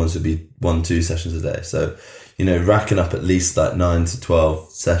 and the other ones would be 1-2 sessions a day. So, you know, racking up at least like 9 to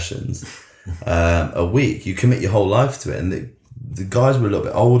 12 sessions a week. You commit your whole life to it. And the guys were a little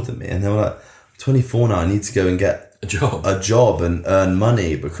bit older than me, and they were like, 24 now, I need to go and get a job and earn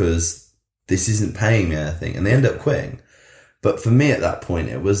money because this isn't paying me anything. And they end up quitting. But for me at that point,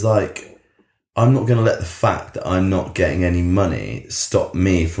 it was like, I'm not going to let the fact that I'm not getting any money stop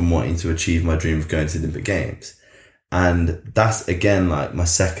me from wanting to achieve my dream of going to the Olympic Games. And that's, again, like my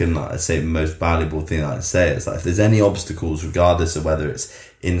second, like I'd say, most valuable thing I'd say is like, if there's any obstacles, regardless of whether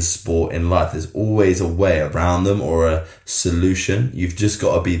it's in sport, in life, there's always a way around them or a solution. You've just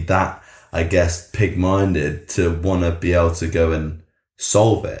got to be that, I guess, pig-minded to want to be able to go and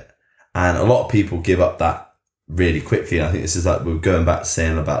solve it. And a lot of people give up that really quickly. And I think this is like, we're going back to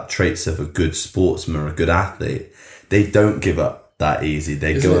saying about traits of a good sportsman or a good athlete. They don't give up that easy.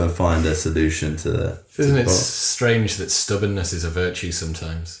 They go and find a solution to the... Isn't it strange that stubbornness is a virtue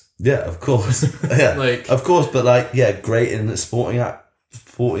sometimes? Yeah, of course. Yeah, like, of course. But like, yeah, great in sporting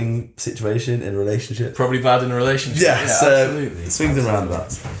supporting situation in a relationship. Probably bad in a relationship. Yeah, so absolutely. swings and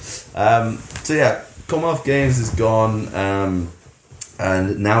roundabouts. So yeah, Commonwealth Games is gone,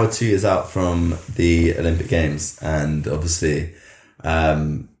 and now we're 2 years out from the Olympic Games, and obviously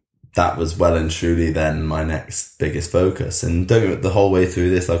that was well and truly then my next biggest focus. And don't get the whole way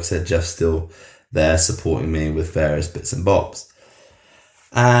through this, like I said, Jeff's still there supporting me with various bits and bobs.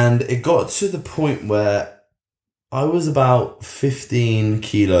 And it got to the point where I was about 15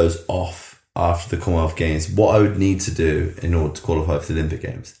 kilos off after the Commonwealth Games, what I would need to do in order to qualify for the Olympic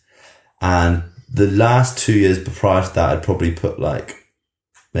Games. And the last 2 years prior to that, I'd probably put like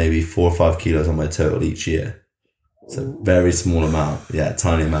maybe 4 or 5 kilos on my total each year. So very small amount. Yeah,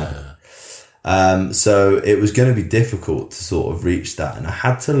 tiny amount. So it was going to be difficult to sort of reach that. And I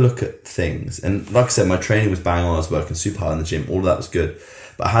had to look at things. And like I said, my training was bang on. I was working super hard in the gym. All of that was good.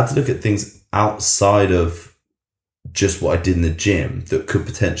 But I had to look at things outside of just what I did in the gym that could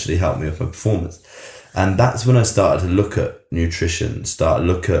potentially help me with my performance. And that's when I started to look at nutrition, start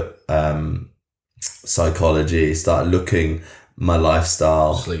look at psychology, start looking my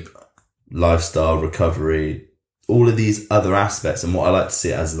lifestyle, lifestyle recovery, all of these other aspects, and what I like to see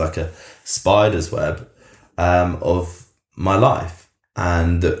it as like a spider's web of my life,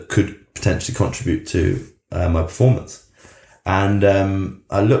 and that could potentially contribute to my performance. And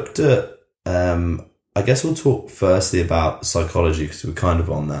I looked at, I guess we'll talk firstly about psychology because we're kind of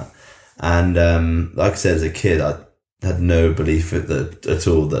on that. And like I said, as a kid, I had no belief at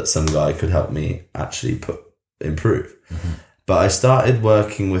all that some guy could help me actually improve. Mm-hmm. But I started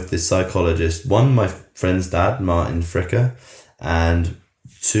working with this psychologist, one, my friend's dad, Martin Fricker, and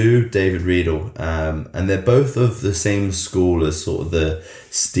two, David Riedel. And they're both of the same school as sort of the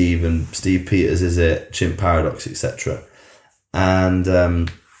Steve Peters, is it, Chimp Paradox, etc. And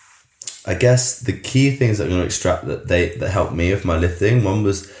I guess the key things that I'm going to extract that helped me with my lifting, one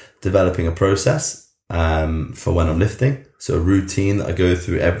was developing a process for when I'm lifting. So a routine that I go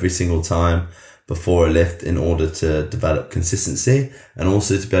through every single time before a lift in order to develop consistency, and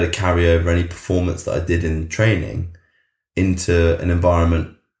also to be able to carry over any performance that I did in training into an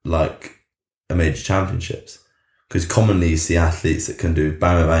environment like a major championships. Because commonly you see athletes that can do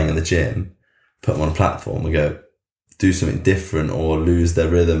bang, bang, bang in the gym, put them on a platform and go do something different or lose their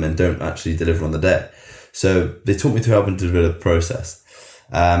rhythm and don't actually deliver on the day. So they taught me through helping to develop the process.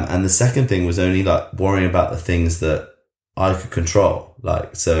 And the second thing was only like worrying about the things that I could control.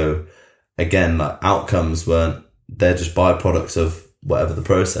 Like, so again, like outcomes they're just byproducts of whatever the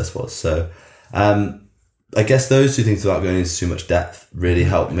process was. So, I guess those two things, without going into too much depth, really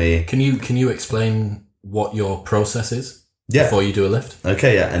helped me. Can you explain what your process is before you do a lift?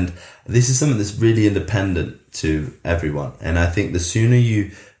 Okay, yeah. And this is something that's really independent to everyone. And I think the sooner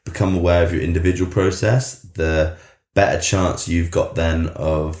you become aware of your individual process, the better chance you've got then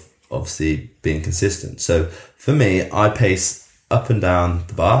of obviously being consistent. So for me, I pace up and down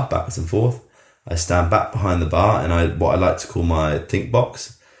the bar, backwards and forth. I stand back behind the bar and what I like to call my think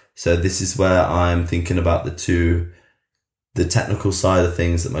box. So this is where I'm thinking about the technical side of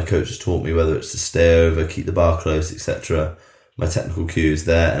things that my coach has taught me, whether it's to stay over, keep the bar close, etc. My technical cues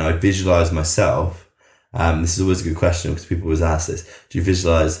there, and I visualize myself. This is always a good question because people always ask this. Do you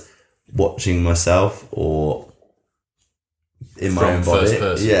visualize watching myself or in my own body?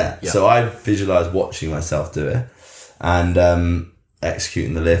 Yeah. So I visualize watching myself do it and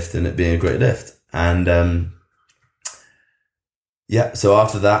executing the lift and it being a great lift. And so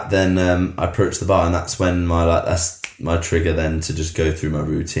after that, then I approach the bar, and that's when that's my trigger then to just go through my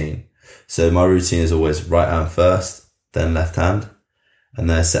routine. So my routine is always right hand first, then left hand, and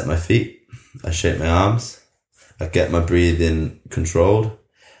then I set my feet, I shake my arms, I get my breathing controlled,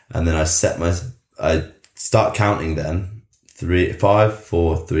 and then I start counting then 3, 5,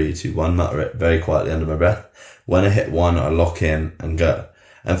 4, 3, 2, 1, mutter it very quietly under my breath. When I hit 1, I lock in and go.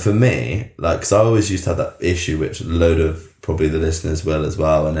 And for me, because I always used to have that issue, which a load of probably the listeners will as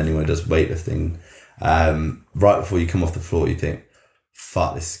well, and anyone who does weightlifting, right before you come off the floor, you think,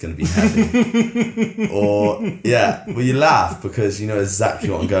 fuck, this is going to be heavy. Or, you laugh because you know exactly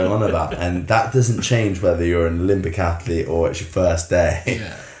what I'm going on about. And that doesn't change whether you're an Olympic athlete or it's your first day.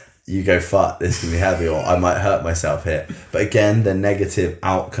 Yeah. You go, fuck, this is going to be heavy, or I might hurt myself here. But again, the negative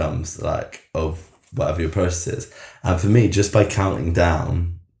outcomes of whatever your process is. And for me, just by counting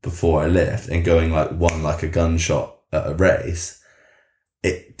down before I lift and going one like a gunshot at a race,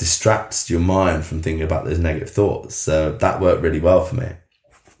 it distracts your mind from thinking about those negative thoughts. So that worked really well for me.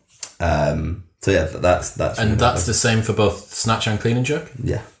 That's and that's the same for both snatch and clean and jerk?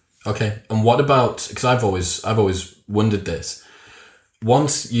 Yeah. Okay. And what about, because I've always wondered this,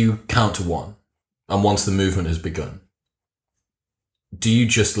 once you count to 1 and once the movement has begun, do you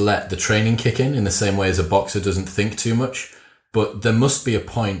just let the training kick in the same way as a boxer doesn't think too much? But there must be a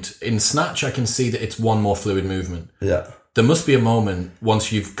point. In snatch, I can see that it's one more fluid movement. Yeah. There must be a moment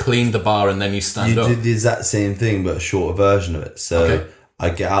once you've cleaned the bar and then you stand up. You do the exact same thing, but a shorter version of it. So Okay. I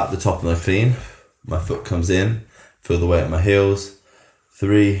get out the top and I clean. My foot comes in, feel the weight at my heels.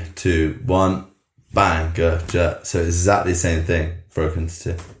 3, 2, 1, bang, go, jerk. So it's exactly the same thing, broken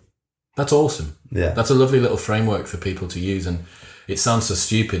into 2. That's awesome. Yeah. That's a lovely little framework for people to use. And it sounds so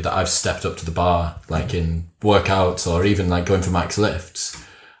stupid that I've stepped up to the bar, like in workouts or even like going for max lifts.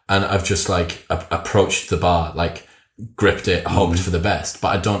 And I've just like approached the bar, like gripped it, hoped for the best,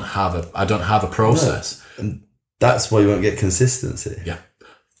 but I don't have a process. No. And that's why you won't get consistency. Yeah.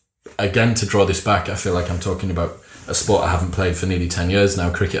 Again, to draw this back, I feel like I'm talking about a sport I haven't played for nearly 10 years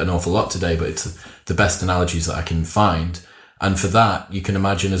now, cricket an awful lot today, but it's the best analogies that I can find. And for that, you can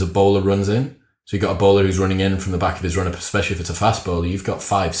imagine as a bowler runs in. So you've got a bowler who's running in from the back of his run-up, especially if it's a fast bowler, you've got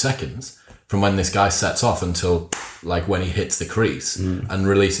 5 seconds from when this guy sets off until like when he hits the crease and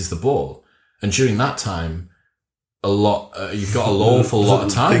releases the ball. And during that time, you've got an awful lot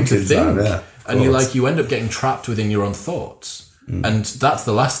of time to think. And you end up getting trapped within your own thoughts. And that's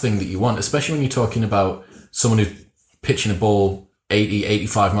the last thing that you want, especially when you're talking about someone who's pitching a ball 80,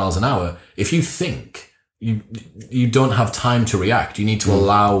 85 miles an hour. If you think, you don't have time to react. You need to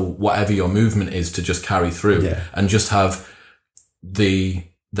allow whatever your movement is to just carry through and just have the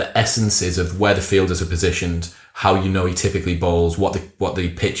essences of where the fielders are positioned, how you know he typically bowls, what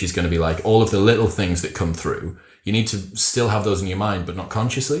the pitch is going to be like, all of the little things that come through. You need to still have those in your mind, but not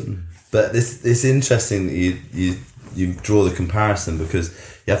consciously. But it's interesting that you draw the comparison, because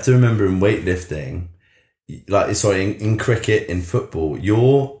you have to remember in weightlifting, in cricket, in football,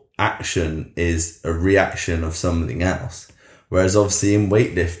 your action is a reaction of something else. Whereas obviously in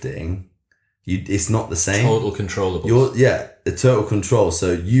weightlifting, it's not the same. Total controllables. The total control.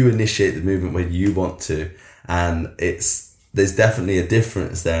 So you initiate the movement when you want to, and there's definitely a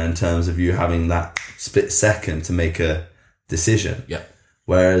difference there in terms of you having that split second to make a decision. Yeah.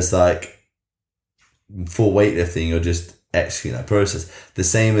 Whereas like for weightlifting, you're just executing that process. The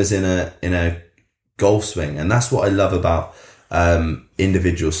same as in a golf swing, and that's what I love about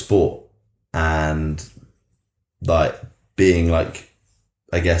individual sport and like being like,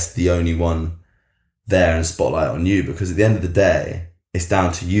 I guess, the only one there and spotlight on you, because at the end of the day, it's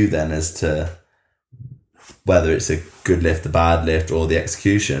down to you then as to whether it's a good lift, a bad lift, or the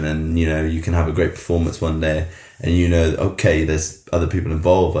execution. And you can have a great performance one day, and okay, there's other people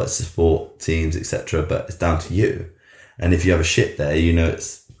involved, like support teams, etc. But it's down to you. And if you have a shit there,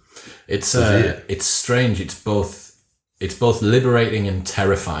 it's strange. It's both liberating and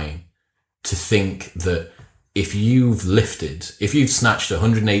terrifying to think that if you've snatched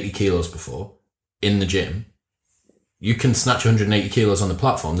 180 kilos before in the gym, you can snatch 180 kilos on the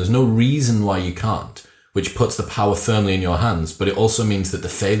platform. There's no reason why you can't, which puts the power firmly in your hands, but it also means that the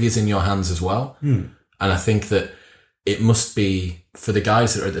failure's in your hands as well. And I think that it must be for the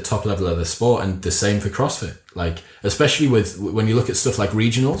guys that are at the top level of the sport, and the same for CrossFit. Like, especially when you look at stuff like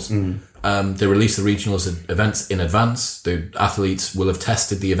regionals, they release the regionals events in advance. The athletes will have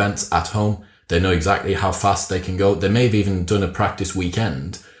tested the events at home. They know exactly how fast they can go. They may have even done a practice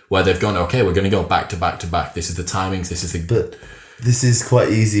weekend where they've gone, okay, we're going to go back to back to back. This is the timings. But this is quite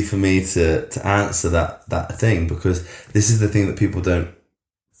easy for me to answer that thing, because this is the thing that people don't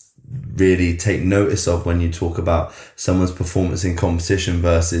really take notice of when you talk about someone's performance in competition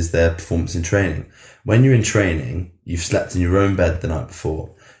versus their performance in training. When you're in training, you've slept in your own bed the night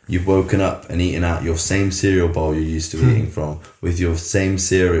before. You've woken up and eaten out your same cereal bowl you're used to eating from, with your same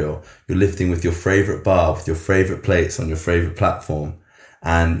cereal. You're lifting with your favourite bar, with your favourite plates on your favourite platform.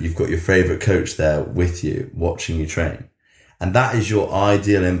 And you've got your favourite coach there with you, watching you train. And that is your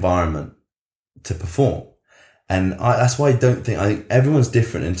ideal environment to perform. And that's why I think everyone's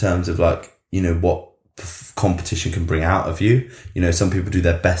different in terms of what competition can bring out of you. Some people do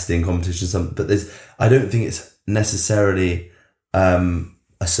their best in competition, but I don't think it's necessarily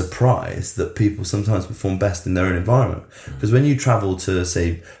a surprise that people sometimes perform best in their own environment. Because when you travel to,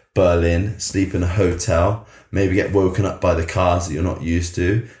 say, Berlin, sleep in a hotel, maybe get woken up by the cars that you're not used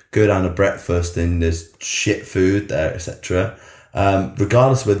to, go down to breakfast and there's shit food there, etc.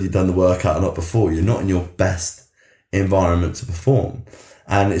 Regardless of whether you've done the workout or not before, you're not in your best environment to perform.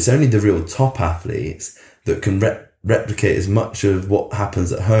 And it's only the real top athletes that can replicate as much of what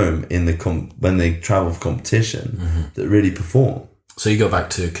happens at home in when they travel for competition that really perform. So you go back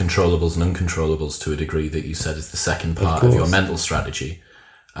to controllables and uncontrollables to a degree that you said is the second part of your mental strategy.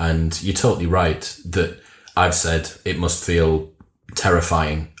 And you're totally right that I've said it must feel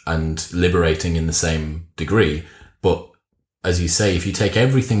terrifying and liberating in the same degree. But as you say, if you take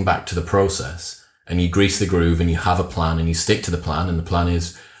everything back to the process and you grease the groove and you have a plan and you stick to the plan, and the plan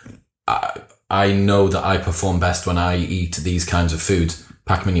is, I know that I perform best when I eat these kinds of foods,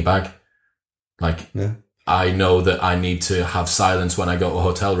 pack them in your bag. Like, I know that I need to have silence when I go to a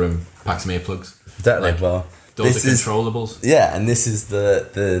hotel room, pack some earplugs. Exactly. Like, well, those are controllables. Yeah, and this is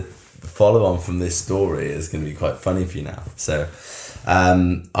the follow on from this story is going to be quite funny for you now. So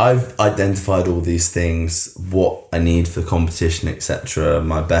I've identified all these things, what I need for competition, etc.,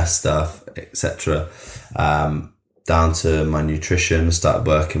 my best stuff, etc., down to my nutrition. Started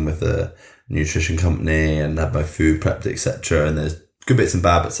working with a nutrition company and had my food prepped, etc., and there's good bits and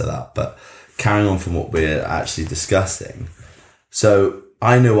bad bits of that, but carrying on from what we're actually discussing. So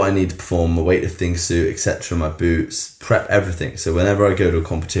I know what I need to perform, my weightlifting suit, etc., my boots, prep everything. So whenever I go to a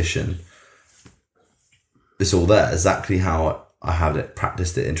competition, it's all there, exactly how I had it,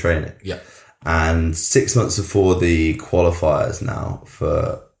 practiced it in training. Yeah. And 6 months before the qualifiers now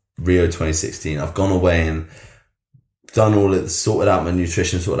for Rio 2016, I've gone away and done all it, sorted out my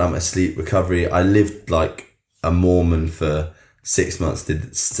nutrition, sorted out my sleep, recovery. I lived like a Mormon for 6 months,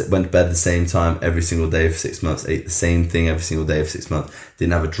 went to bed at the same time every single day for 6 months, ate the same thing every single day for 6 months,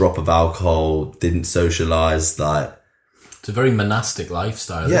 didn't have a drop of alcohol, didn't socialize. Like, it's a very monastic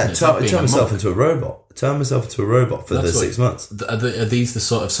lifestyle. Yeah, isn't it? turn myself into a robot. Turn myself into a robot for the 6 months. Are these the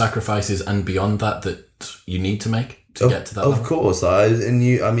sort of sacrifices and beyond that you need to make to get to that level? Of course.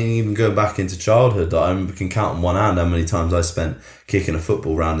 Even going back into childhood, I can count on one hand how many times I spent kicking a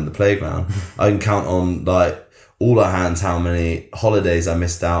football round in the playground. I can count on all our hands how many holidays I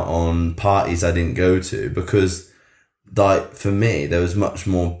missed out on, parties I didn't go to, because for me there was much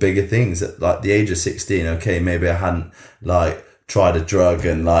more bigger things at the age of 16. Okay, maybe I hadn't tried a drug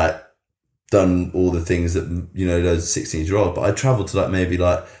and done all the things that those 16-year-olds, but I travelled to maybe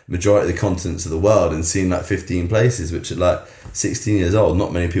majority of the continents of the world and seen 15 places, which at 16 years old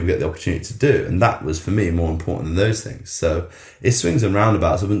not many people get the opportunity to do, and that was for me more important than those things. So it swings and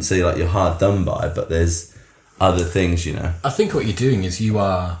roundabouts. I wouldn't say you're hard done by, but there's other things. I think what you're doing is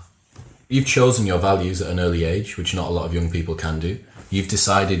you've chosen your values at an early age, which not a lot of young people can do. You've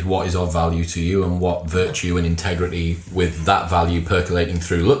decided what is of value to you and what virtue and integrity with that value percolating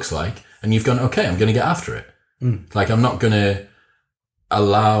through looks like. And you've gone, okay, I'm going to get after it. I'm not going to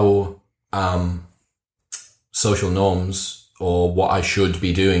allow social norms or what I should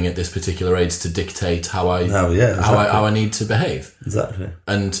be doing at this particular age to dictate how I need to behave. Exactly.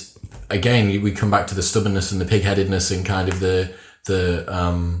 And again, we come back to the stubbornness and the pig-headedness and kind of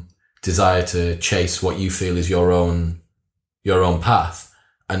the desire to chase what you feel is your own path.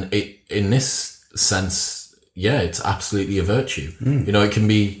 And in this sense, it's absolutely a virtue. It can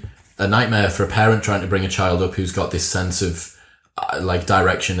be a nightmare for a parent trying to bring a child up who's got this sense of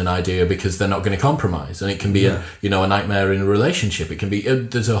direction and idea, because they're not going to compromise. And it can be a nightmare in a relationship. It can be,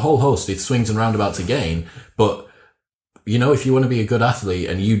 there's a whole host. It swings and roundabouts again. But, if you want to be a good athlete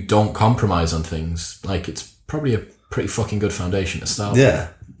and you don't compromise on things, it's probably a pretty fucking good foundation to start with. Yeah.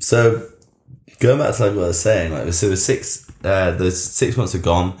 So going back to what I was saying, so the 6 months have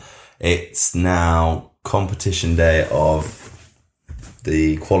gone. It's now competition day of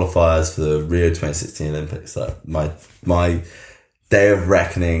the qualifiers for the Rio 2016 Olympics. My day of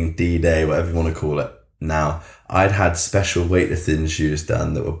reckoning, D-Day, whatever you want to call it. Now, I'd had special weightlifting shoes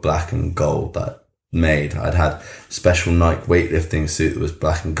done that were black and gold that made. I'd had special Nike weightlifting suit that was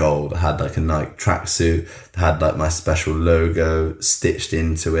black and gold. I had a Nike tracksuit that had my special logo stitched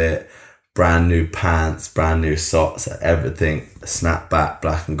into it. Brand new pants, brand new socks, everything. Snapback,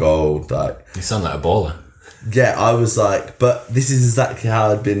 black and gold. You sound like a baller. Yeah, I was but this is exactly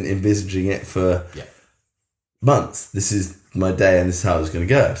how I'd been envisaging it for months. This is my day and this is how it was going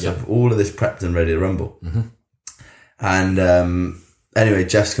to go. So I've all of this prepped and ready to rumble. Mm-hmm. And anyway,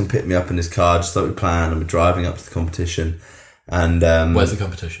 Jeff's come pick me up in his car, just like we planned, and we're driving up to the competition. And where's the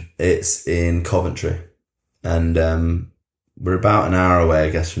competition? It's in Coventry. And we're about an hour away, I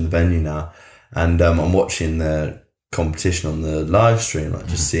guess, from the venue now. And I'm watching the competition on the live stream,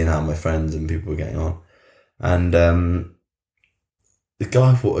 just seeing how my friends and people were getting on. And the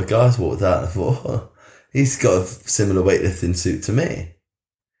guys walked out and I thought, oh, he's got a similar weightlifting suit to me.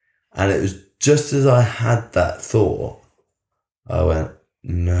 And it was just as I had that thought, I went,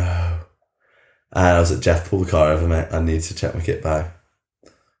 no. And I was like, Jeff, pull the car over, mate. I need to check my kit bag.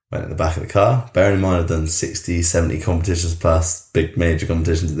 Went in the back of the car. Bearing in mind I've done 60, 70 competitions plus, big major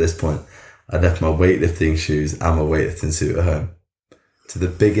competitions at this point. I left my weightlifting shoes and my weightlifting suit at home. To the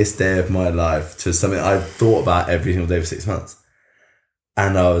biggest day of my life, to something I've thought about every single day for 6 months.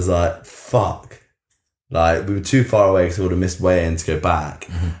 And I was like, fuck. Like, we were too far away because I would have missed weigh-in to go back.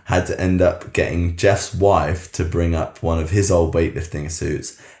 Had to end up getting Jeff's wife to bring up one of his old weightlifting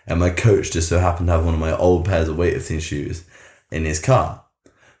suits. And my coach just so happened to have one of my old pairs of weightlifting shoes in his car.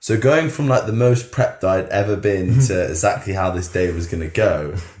 So going from like the most prepped I'd ever been to exactly how this day was going to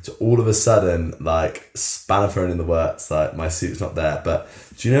go, to all of a sudden, like, spanner thrown in the works, like, my suit's not there. But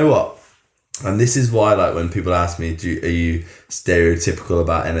do you know what? And this is why, like, when people ask me, are you stereotypical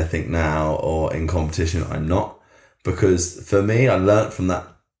about anything now or in competition? I'm not. Because for me, I learnt from that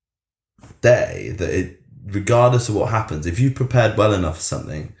day that regardless of what happens, if you prepared well enough for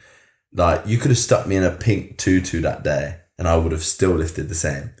something, like, you could have stuck me in a pink tutu that day and I would have still lifted the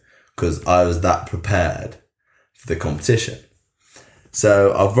same because I was that prepared for the competition.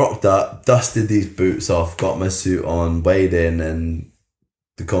 So I've rocked up, dusted these boots off, got my suit on, weighed in, and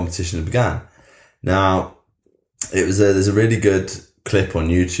the competition began. Now, there's a really good clip on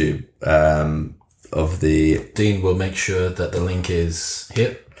YouTube of the... Dean will make sure that the link is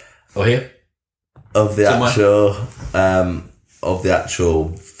here or here. Of the somewhere. actual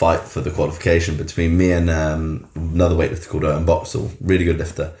fight for the qualification between me and another weightlifter called Owen Boxall, really good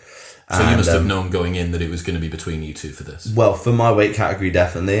lifter. So you must have known going in that it was going to be between you two for this. Well, for my weight category,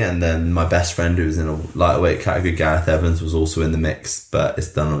 definitely. And then my best friend who was in a lighter weight category, Gareth Evans, was also in the mix, but it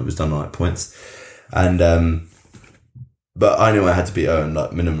was done on like points. And but I knew I had to beat Owen,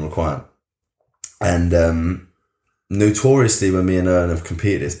 like minimum requirement. And notoriously, when me and Owen have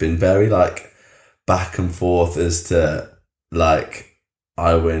competed, it's been very like back and forth as to like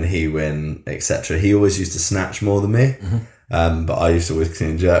I win, he win, etc. He always used to snatch more than me. But I used to always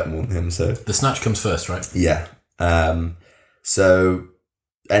clean and jerk more than him. So the snatch comes first, right? Yeah. So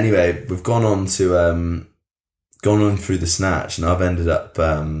anyway, we've gone on through the snatch, and I've ended up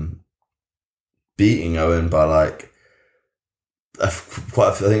beating Owen by like I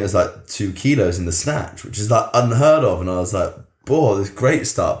think it was like 2 kilos in the snatch, which is like unheard of. And I was like, "Boy, this great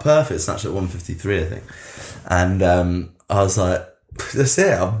start, perfect snatch at 153, I think." And I was like, "That's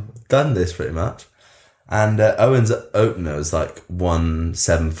it. I've done this pretty much." And Owen's opener was like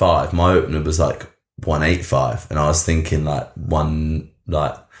 175. My opener was like 185. And I was thinking I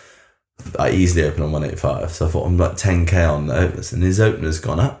easily open on 185. So I thought I'm like 10k on the openers. And his opener's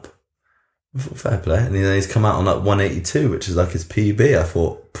gone up. I thought, fair play. And then he's come out on like 182, which is like his PB. I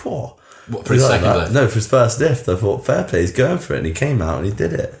thought, poor. What, for his second lift? No, for his first lift. I thought, fair play. He's going for it. And he came out and he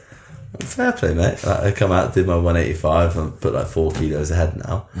did it. Fair play, mate. Like, I come out, did my 185 and put like 4 kilos ahead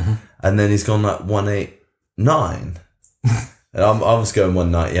now. And then he's gone like 189. And I was going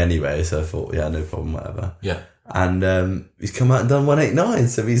 190 anyway, so I thought, yeah, no problem, whatever. Yeah. And he's come out and done 189,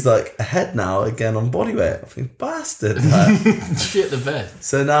 so he's like ahead now again on body weight. I think, bastard. Shit the bed.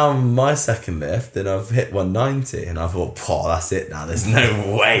 So now my second lift, and I've hit 190, and I thought, that's it now. There's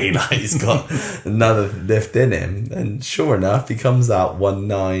no way like he's got another lift in him. And sure enough, he comes out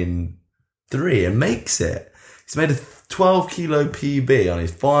 193 and makes it. He's made a 12 kilo PB on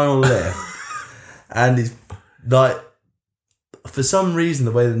his final lift. And he's like, for some reason,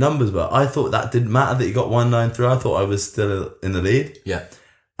 the way the numbers were, I thought that didn't matter that he got 193. I thought I was still in the lead. Yeah.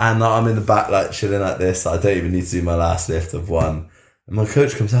 And like, I'm in the back, like chilling like this. I don't even need to do my last lift of one. And my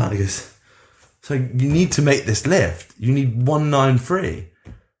coach comes out and he goes, "So you need to make this lift. You need 193.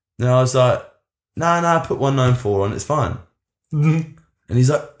 And I was like, nah, put 194 on. It's fine. And he's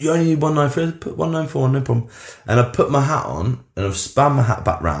like, "You only need 193. Put 194 on, no problem." And I put my hat on and I've spun my hat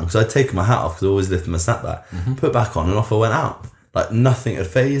back round because I'd taken my hat off because I always lifted my snapback. Put it back on and off I went out. Like nothing had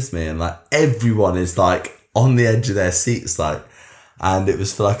fazed me, and like everyone is like on the edge of their seats, like, and it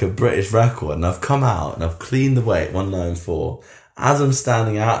was for like a British record. And I've come out and I've cleaned the weight 194. As I'm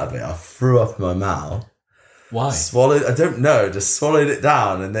standing out of it, I threw up in my mouth. Why? Swallowed. I don't know. Just swallowed it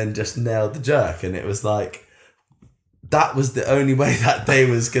down and then just nailed the jerk. And it was like, that was the only way that day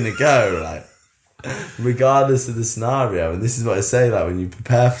was going to go, like, regardless of the scenario. And this is what I say, like, when you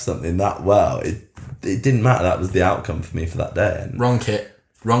prepare for something that well, it didn't matter. That was the outcome for me for that day. And wrong kit,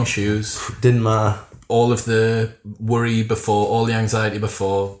 wrong shoes. Didn't matter. All of the worry before, all the anxiety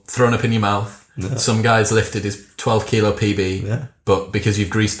before, thrown up in your mouth. Yeah. Some guy's lifted his 12 kilo PB, but because you've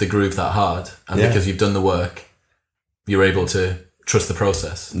greased the groove that hard and because you've done the work, you're able to trust the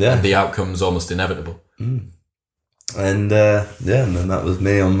process. Yeah. And the outcome's almost inevitable. And and then that was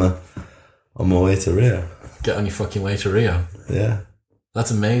me on my way to Rio. Get on your fucking way to Rio. Yeah.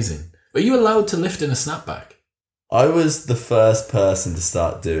 That's amazing. Were you allowed to lift in a snapback? I was the first person to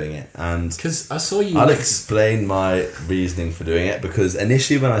start doing it, and because I saw you. I'll explain my reasoning for doing it, because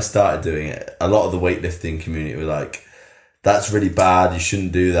initially when I started doing it, a lot of the weightlifting community were like, "That's really bad. You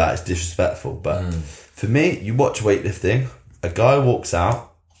shouldn't do that. It's disrespectful." But for me, you watch weightlifting. A guy walks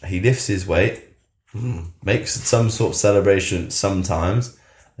out, he lifts his weight, makes some sort of celebration sometimes,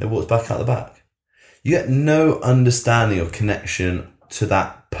 it walks back out the back. You get no understanding or connection to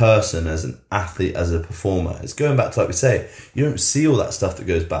that person as an athlete, as a performer. It's going back to, like we say, you don't see all that stuff that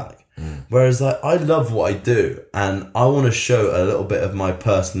goes back. Whereas like I love what I do and I want to show a little bit of my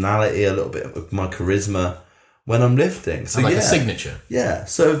personality, a little bit of my charisma when I'm lifting. So like a signature. Yeah.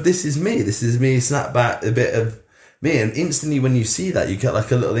 So this is me, snapback, a bit of me, and instantly when you see that you get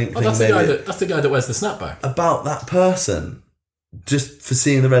like a little inkling. That's the guy that wears the snapback. About that person just for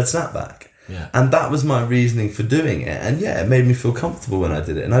seeing the red snapback. Yeah. And that was my reasoning for doing it. And yeah, it made me feel comfortable when I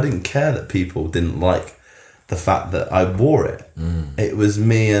did it. And I didn't care that people didn't like the fact that I wore it. It was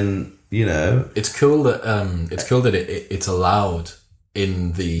me, and you know, it's cool that it's allowed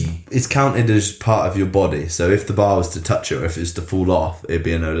in the. It's counted as part of your body. So if the bar was to touch it, or if it was to fall off, it'd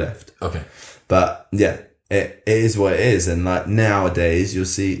be a no lift. Okay. But yeah, it is what it is. And like nowadays, you'll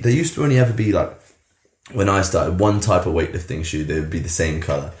see there used to only ever be like, when I started, one type of weightlifting shoe. They would be the same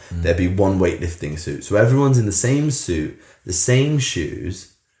color. There'd be one weightlifting suit. So everyone's in the same suit, the same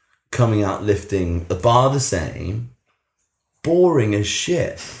shoes, coming out lifting the bar the same, boring as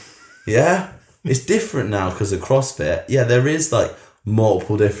shit. Yeah? It's different now because of CrossFit. Yeah, there is like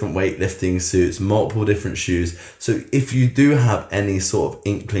multiple different weightlifting suits, multiple different shoes. So if you do have any sort of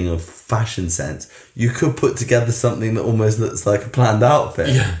inkling of fashion sense, you could put together something that almost looks like a planned outfit.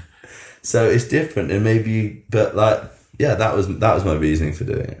 Yeah. So it's different, and maybe, but like, yeah, that was my reasoning for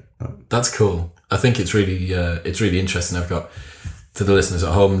doing it. That's cool. I think it's really interesting. I've got, to the listeners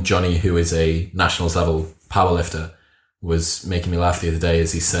at home, Johnny, who is a nationals level powerlifter, was making me laugh the other day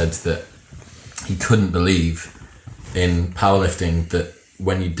as he said that he couldn't believe in powerlifting that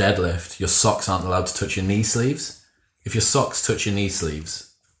when you deadlift, your socks aren't allowed to touch your knee sleeves. If your socks touch your knee sleeves,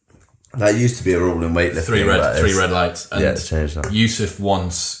 that used to be a rule in weightlifting. Three red lights. And yeah, it's changed now. Yusuf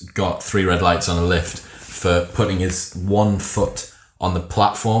once got 3 red lights on a lift for putting his one foot on the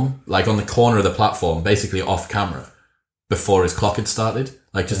platform, like on the corner of the platform, basically off camera, before his clock had started.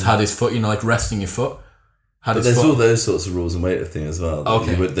 Like just had his foot, like resting your foot. But there's all those sorts of rules in weightlifting as well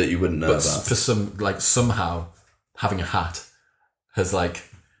that you wouldn't know about. For somehow having a hat has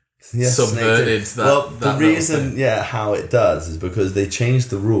subverted that. Well, the reason, how it does is because they changed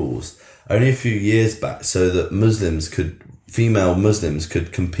the rules only a few years back so that female Muslims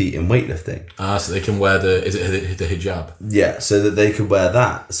could compete in weightlifting. So they can wear the hijab? Yeah, so that they could wear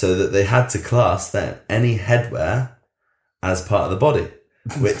that. So that they had to class then any headwear as part of the body.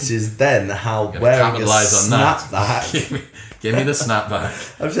 Which is then how wearing a snapback. Give me the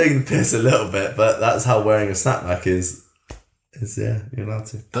snapback. I'm taking the piss a little bit, but that's how wearing a snapback is you're allowed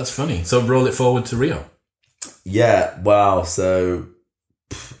to. That's funny. So roll it forward to Rio. Yeah, wow. So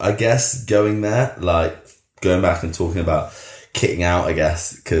I guess going there, like going back and talking about kitting out, I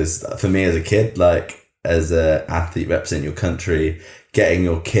guess, because for me as a kid, like as an athlete representing your country, getting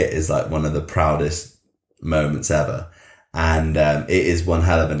your kit is like one of the proudest moments ever. And it is one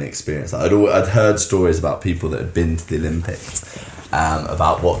hell of an experience. I'd heard stories about people that had been to the Olympics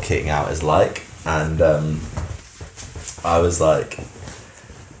about what kitting out is like, and I was like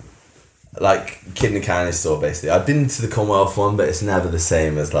kid in a candy store basically. I'd been to the Commonwealth one, but it's never the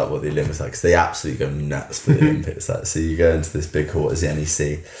same as like what the Olympics are, because they absolutely go nuts for the Olympics. Like, so you go into this big hall as the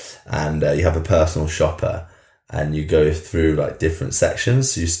NEC, and you have a personal shopper, and you go through like different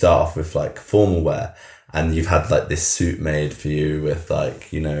sections. So you start off with like formal wear. And you've had like this suit made for you with like,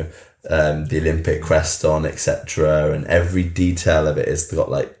 the Olympic crest on, etc. And every detail of it is got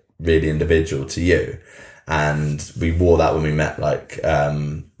like really individual to you. And we wore that when we met like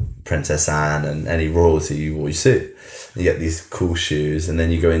Princess Anne and any royalty. You wore your suit. You get these cool shoes, and then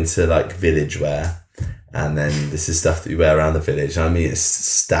you go into like village wear. And then this is stuff that you wear around the village. And I mean, it's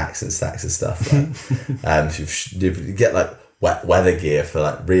stacks and stacks of stuff. Like, you get like wet weather gear for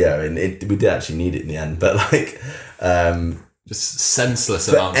like Rio, and we did actually need it in the end, but like just senseless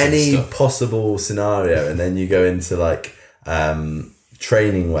for amounts any of stuff. Possible scenario. And then you go into like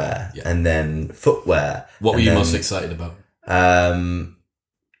training wear, and then footwear. What were you most excited about?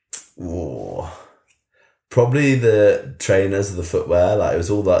 Probably the trainers of the footwear. Like it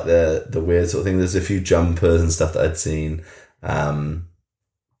was all like the weird sort of thing. There's a few jumpers and stuff that I'd seen.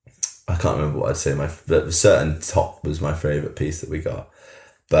 I can't remember what I'd say. The certain top was my favourite piece that we got.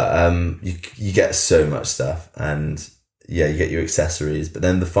 But you get so much stuff, and yeah, you get your accessories. But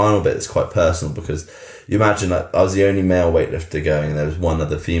then the final bit is quite personal, because you imagine like I was the only male weightlifter going, and there was one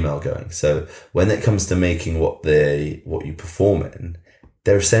other female going. So when it comes to making what you perform in,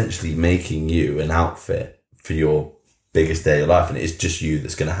 they're essentially making you an outfit for your biggest day of your life, and it's just you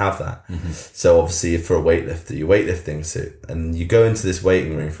that's going to have that. So obviously for a weightlifter, your weightlifting suit, and you go into this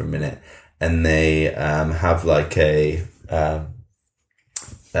waiting room for a minute, and they have like a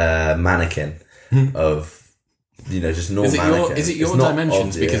mannequin of, just normal mannequin. Is it your It's not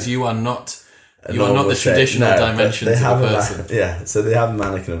dimensions? obvious. Because you are not the traditional dimensions they of have a person. so they have a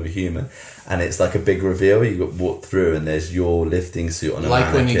mannequin of a human, and it's like a big reveal. You got walk through, and there's your lifting suit on a Like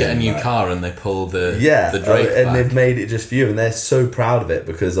mannequin. when you get a new car and they pull the the drape and back. they've made it just for you, and they're so proud of it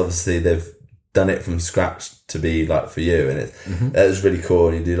because obviously they've done it from scratch to be like for you, and it was really cool.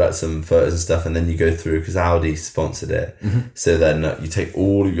 And you do like some photos and stuff, and then you go through because Audi sponsored it. So then you take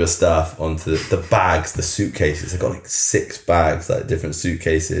all of your stuff onto the bags, the suitcases. They've got like 6 bags, like different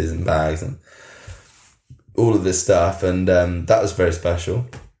suitcases and bags and all of this stuff, and that was very special.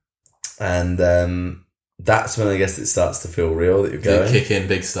 And that's when I guess it starts to feel real that you're going. Kick in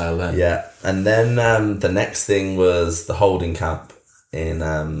big style then. Yeah, and then the next thing was the holding camp in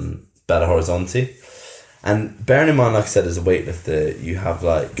Belo Horizonte. And bearing in mind, like I said, as a weightlifter, you have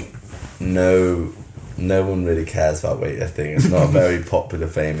like no one really cares about weightlifting. It's not a very popular,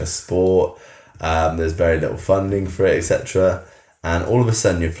 famous sport. There's very little funding for it, etc. And all of a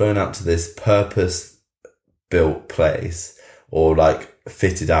sudden, you're flown out to this purpose-built place, or like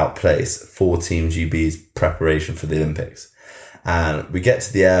fitted out place for Team GB's preparation for the Olympics. And we get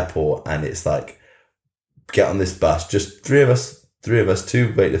to the airport, and it's like, get on this bus, just three of us, 2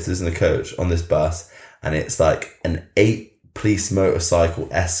 weightlifters and a coach on this bus. And it's like an 8-police motorcycle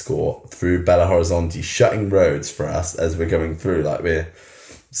escort through Belo Horizonte, shutting roads for us as we're going through. Like we're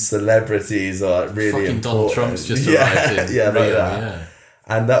celebrities, or like really Fucking important. Donald Trump's just arrived in Rio, like that. yeah.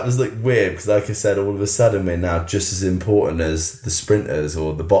 And that was like weird because, like I said, all of a sudden we're now just as important as the sprinters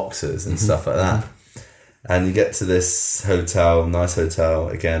or the boxers and stuff like that. And you get to this hotel, nice hotel.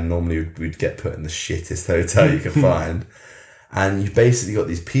 Again, normally we'd get put in the shittest hotel you could find. And you've basically got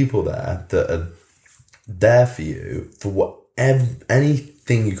these people there that are there for you for whatever,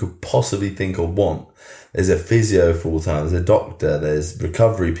 anything you could possibly think or want. There's a physio full-time, there's a doctor, there's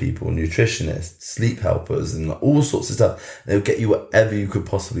recovery people, nutritionists, sleep helpers, and all sorts of stuff. They'll get you whatever you could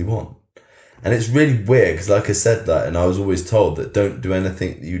possibly want. And it's really weird because, like I said that, and I was always told that don't do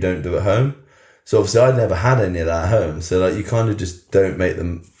anything that you don't do at home. So obviously I'd never had any of that at home. So like you kind of just don't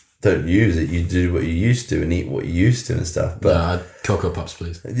use it. You do what you used to and eat what you used to and stuff. But Cocoa Pops,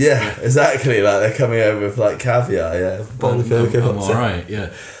 please. yeah, exactly. Like they're coming over with like caviar. Yeah, I'm all right.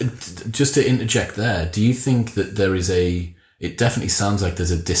 Yeah. Just to interject there, do you think that there is it definitely sounds like there's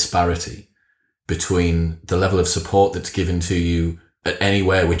a disparity between the level of support that's given to you at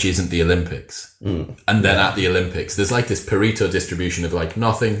anywhere which isn't the Olympics, and then at the Olympics, there's like this Pareto distribution of like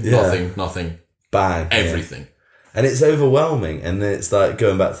nothing, bang, everything. Yeah. And it's overwhelming. And it's like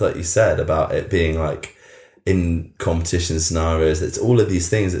going back to like you said about it being like in competition scenarios, it's all of these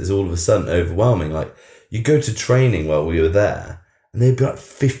things that's all of a sudden overwhelming. Like you go to training while we were there and there'd be like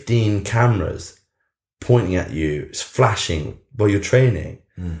 15 cameras pointing at you, it's flashing while you're training.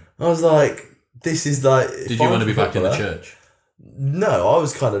 I was like, this is like... Did you want to be back in the church? No, I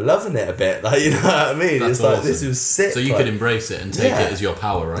was kind of loving it a bit. Like, you know what I mean? That's it's like, awesome. this was sick. So you could embrace it and take it as your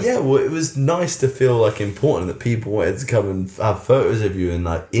power, right? Yeah, well, it was nice to feel like important that people wanted to come and have photos of you and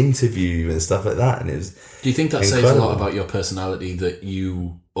like interview you and stuff like that. And it was Do you think that incredible. says a lot about your personality that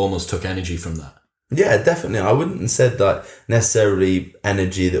you almost took energy from that? Yeah, definitely. I wouldn't have said like necessarily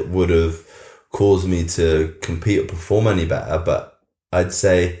energy that would have caused me to compete or perform any better, but I'd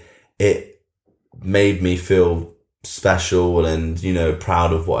say it made me feel special and, you know,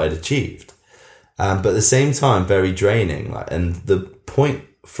 proud of what I'd achieved. But at the same time, very draining. Like, and the point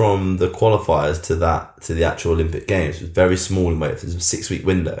from the qualifiers to the actual Olympic Games was very small in weight. It was a 6-week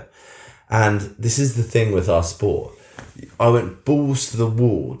window. And this is the thing with our sport. I went balls to the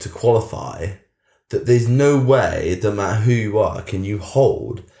wall to qualify that there's no way, it doesn't matter who you are, can you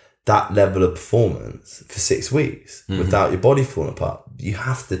hold that level of performance for 6 weeks without your body falling apart. You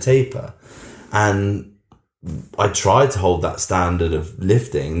have to taper. And I tried to hold that standard of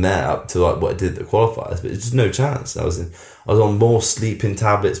lifting there up to like what I did at the qualifiers, but it's just no chance. I was on more sleeping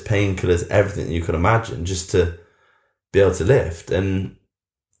tablets, painkillers, everything you could imagine just to be able to lift. And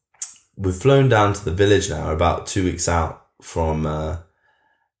we've flown down to the village now, about 2 weeks out from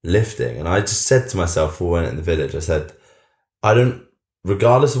lifting. And I just said to myself before we went in the village, I said,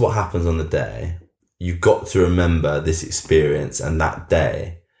 regardless of what happens on the day, you've got to remember this experience and that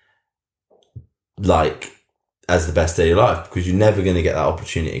day like as the best day of your life, because you're never going to get that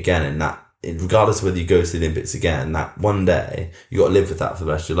opportunity again. And that, regardless of whether you go to the Olympics again, that one day, you got to live with that for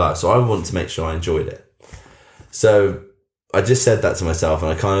the rest of your life. So I want to make sure I enjoyed it. So I just said that to myself,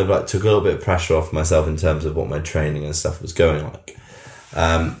 and I kind of like took a little bit of pressure off myself in terms of what my training and stuff was going like.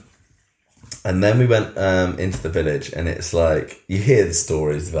 And then we went into the village, and it's like, you hear the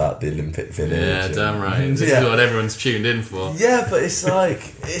stories about the Olympic Village. Yeah, damn right. This is what everyone's tuned in for. Yeah, but it's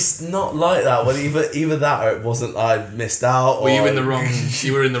like, it's not like that. Well, either that or it wasn't, I missed out. Were you in the wrong,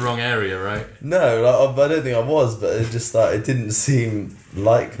 you were in the wrong area, right? No, like, I don't think I was, but it just like, it didn't seem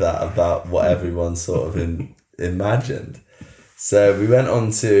like that about what everyone sort of imagined. So we went on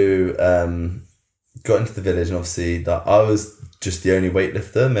to, got into the village, and obviously that I was just the only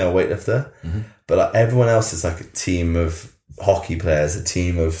weightlifter, male weightlifter. Mm-hmm. But like everyone else is like a team of hockey players, a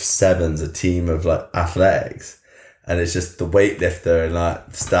team of sevens, a team of like athletics. And it's just the weightlifter and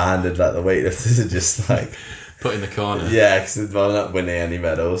like standard, like the weightlifters are just like... put in the corner. Yeah, because they're not winning any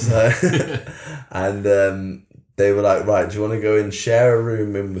medals. And they were like, right, do you want to go and share a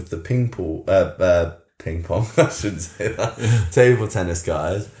room in with the ping pong, I shouldn't say that, table tennis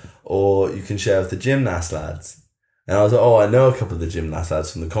guys, or you can share with the gymnast lads. And I was like, oh, I know a couple of the gymnast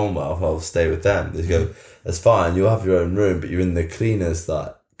lads from the Commonwealth, I'll stay with them. They go, that's fine, you'll have your own room, but you're in the cleaner's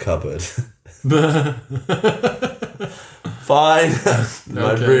like cupboard. Fine.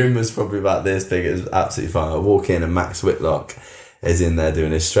 My room was probably about this big, it was absolutely fine. I walk in and Max Whitlock is in there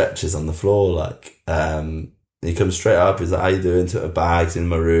doing his stretches on the floor, like, he comes straight up, he's like, how you doing? Took my bags in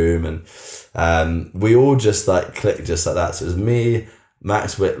my room, and we all just like clicked just like that. So it was me,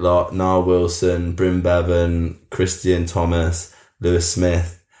 Max Whitlock, Niall Wilson, Bryn Bevan, Christian Thomas, Lewis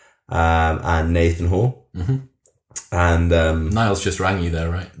Smith, and Nathan Hall. Mm-hmm. And Niall's just rang you there,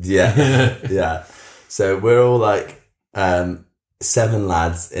 right? Yeah, yeah. So we're all like 7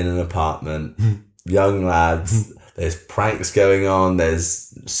 lads in an apartment, young lads. There's pranks going on.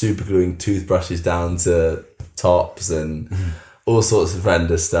 There's super gluing toothbrushes down to tops and all sorts of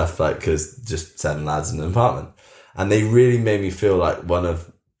horrendous stuff. Like, because just 7 lads in an apartment. And they really made me feel like one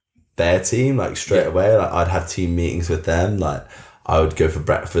of their team, like straight away. Like I'd have team meetings with them. Like I would go for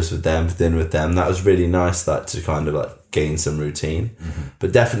breakfast with them, for dinner with them. That was really nice, like to kind of like gain some routine. Mm-hmm.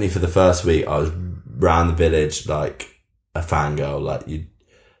 But definitely for the first week, I was around the village like a fangirl. Like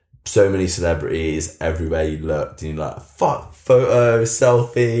so many celebrities everywhere you looked, and you're like, fuck, photo,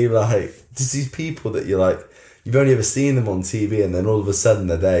 selfie. Like just these people that you're like, you've only ever seen them on TV, and then all of a sudden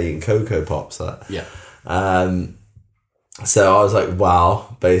they're there eating Cocoa Pops. Like, yeah. So I was like,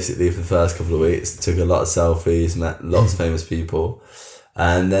 wow, basically for the first couple of weeks, took a lot of selfies, met lots of famous people.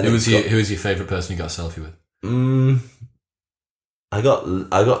 And then who was your favourite person you got a selfie with? I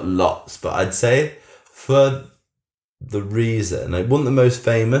got lots, but I'd say for the reason, I wasn't the most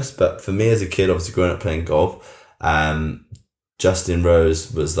famous, but for me as a kid, obviously growing up playing golf, Justin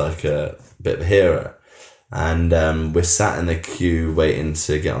Rose was like a bit of a hero. And we're sat in the queue waiting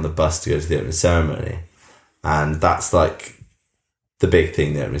to get on the bus to go to the opening ceremony. And that's like the big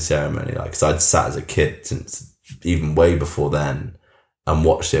thing, the opening ceremony. Like, because I'd sat as a kid since even way before then and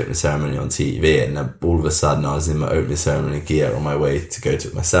watched the opening ceremony on TV. And then all of a sudden I was in my opening ceremony gear on my way to go to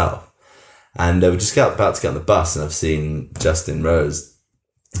it myself. And we just got about to get on the bus, and I've seen Justin Rose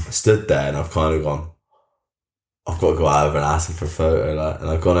stood there, and I've kind of gone, I've got to go over and ask him for a photo. Like, and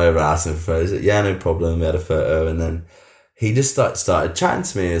I've gone over and asked him for a photo. He's like, yeah, no problem. We had a photo. And then he just started chatting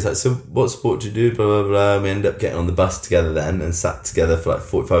to me. He's like, so what sport do you do? Blah, blah, blah. And we ended up getting on the bus together then and sat together for like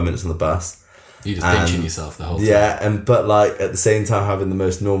 45 minutes on the bus. You just pinching yourself the whole time. Yeah, but like at the same time having the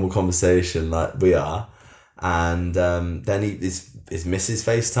most normal conversation like we are. And then his missus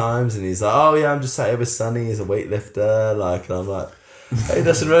FaceTimes, and he's like, oh yeah, I'm just sat here with Sonny, he's a weightlifter. Like, and I'm like, hey,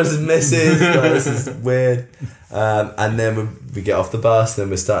 Justin Rose's missus. Like, this is weird. And then we get off the bus, then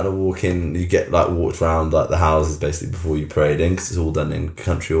we're starting to walk in. You get like walked around like the houses basically before you parade in, because it's all done in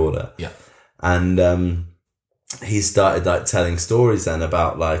country order. Yeah. And he started like telling stories then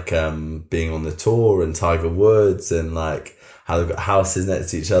about like being on the tour and Tiger Woods, and like how they've got houses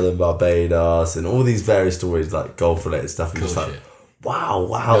next to each other in Barbados, and all these various stories like golf related stuff. Cool just shit. Like,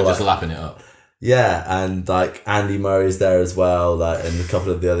 wow. You're just lapping it up. Yeah, and like Andy Murray's there as well, like, and a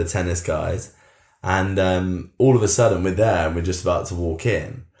couple of the other tennis guys. And all of a sudden we're there and we're just about to walk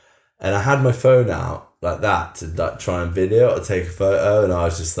in. And I had my phone out like that to like try and video or take a photo, and I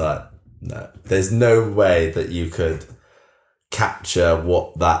was just like, no, there's no way that you could capture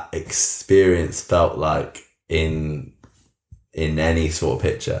what that experience felt like in any sort of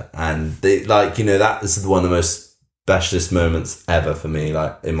picture. And they, like, you know, that is one of the most specialist moments ever for me,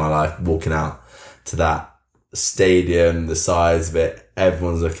 like in my life, walking out to that stadium, the size of it,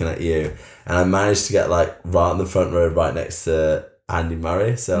 everyone's looking at you. And I managed to get like right on the front row, right next to Andy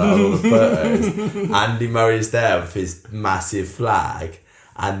Murray. So like all the photos, Andy Murray's there with his massive flag,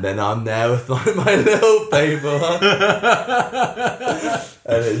 and then I'm there with like my little paper.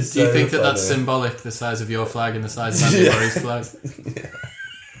 And it's Do you so think that funny. that's symbolic, the size of your flag and the size of Andy Murray's flag? Yeah.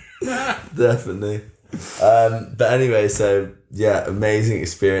 Definitely. But anyway, so yeah, amazing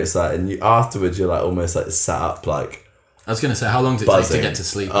experience. Like, and afterwards, you're like almost like sat up, like. I was going to say, how long does it take to get to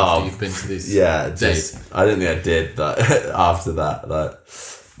sleep after you've been to these days? I don't think I did, but after that, like,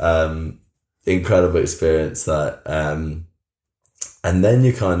 incredible experience. Like, and then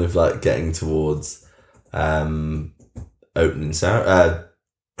you're kind of like getting towards opening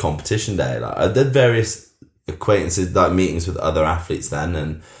competition day. Like, I did various acquaintances, like meetings with other athletes then,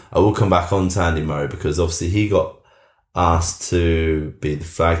 and I will come back on to Andy Murray because obviously he got asked to be the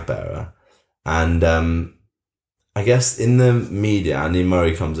flag bearer, and I guess in the media, Andy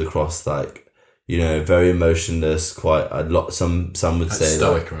Murray comes across like, you know, very emotionless, quite a lot. Some would say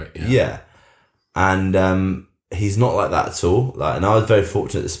stoic, like, right? Yeah, and he's not like that at all. Like, and I was very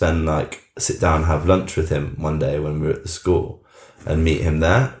fortunate to sit down and have lunch with him one day when we were at the school and meet him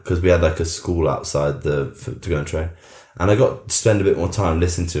there because we had like a school outside to go and train, and I got to spend a bit more time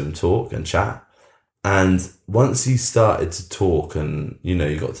listening to him talk and chat. And once he started to talk, and you know,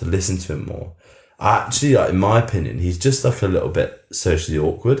 you got to listen to him more. Actually, like, in my opinion, he's just like a little bit socially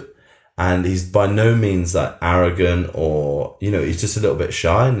awkward, and he's by no means like arrogant or, you know, he's just a little bit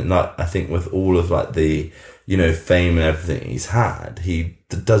shy. And like, I think with all of like the, you know, fame and everything he's had, he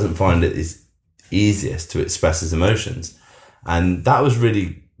doesn't find it his easiest to express his emotions. And that was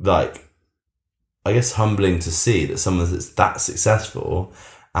really like, I guess, humbling to see that someone that's that successful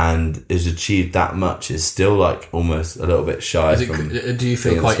and has achieved that much is still like almost a little bit shy. Do you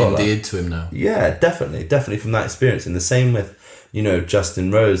feel quite endeared to him now? Yeah, definitely from that experience. And the same with, you know, Justin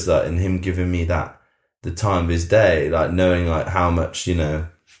Rose, like, and him giving me the time of his day, like knowing like how much, you know,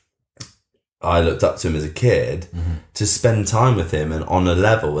 I looked up to him as a kid, to spend time with him and on a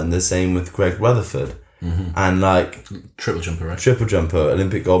level. And the same with Greg Rutherford, and like triple jumper,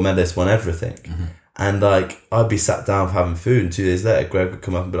 Olympic gold medalist, won everything. And like, I'd be sat down having food, and 2 days later, Greg would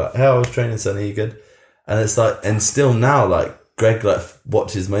come up and be like, "Hey, I was training, Sonny, you good?" And it's like, and still now, like, Greg like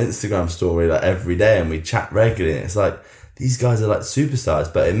watches my Instagram story like every day, and we chat regularly. And it's like, these guys are like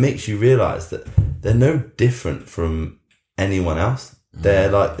superstars, but it makes you realize that they're no different from anyone else. They're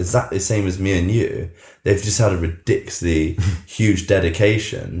like exactly the same as me and you. They've just had a ridiculously huge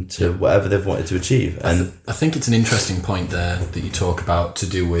dedication to whatever they've wanted to achieve. And I think it's an interesting point there that you talk about to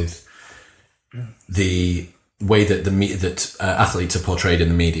do with the way that athletes are portrayed in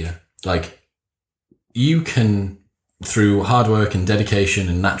the media. Like, you can, through hard work and dedication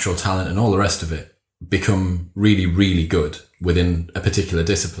and natural talent and all the rest of it, become really, really good within a particular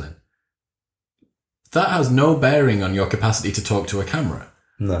discipline. That has no bearing on your capacity to talk to a camera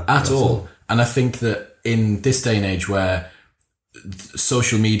at all. And I think that in this day and age where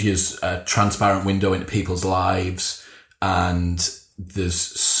social media's a transparent window into people's lives, and there's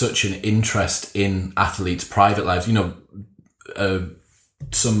such an interest in athletes' private lives. You know,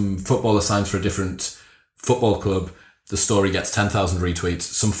 some footballer signs for a different football club, the story gets 10,000 retweets.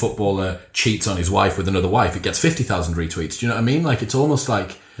 Some footballer cheats on his wife with another wife, it gets 50,000 retweets. Do you know what I mean? Like, it's almost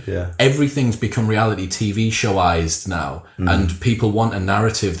like everything's become reality TV showized now, and people want a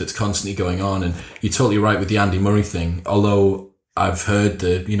narrative that's constantly going on. And you're totally right with the Andy Murray thing. Although I've heard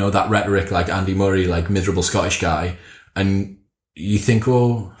that rhetoric, like Andy Murray, like miserable Scottish guy, and you think,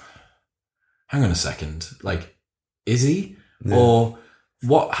 well, hang on a second, like, is he? Yeah. Or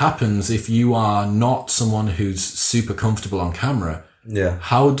what happens if you are not someone who's super comfortable on camera? Yeah.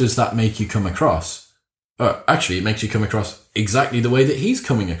 How does that make you come across? Actually, it makes you come across exactly the way that he's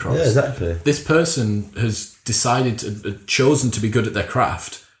coming across. Yeah, exactly. This person has chosen to be good at their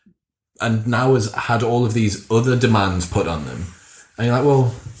craft, and now has had all of these other demands put on them. And you're like, well,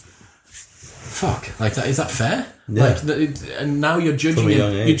 fuck, like, that, is that fair? Yeah. Like, and now you're judging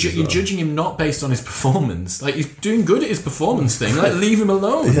him. You're judging him not based on his performance. Like, he's doing good at his performance thing. Like, leave him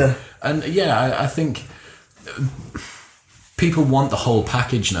alone. Yeah. And I think people want the whole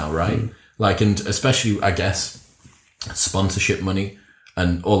package now, right? Like, and especially, I guess, sponsorship money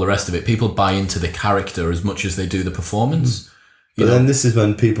and all the rest of it. People buy into the character as much as they do the performance. But then this is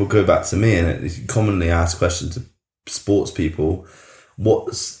when people go back to me, and it commonly ask questions to sports people: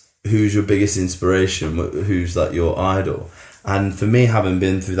 who's your biggest inspiration? Who's like your idol? And for me, having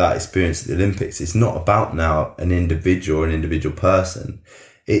been through that experience at the Olympics, it's not about now an individual person.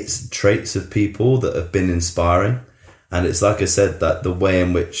 It's traits of people that have been inspiring. And it's like I said, that the way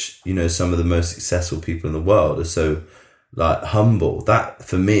in which, you know, some of the most successful people in the world are so like humble, that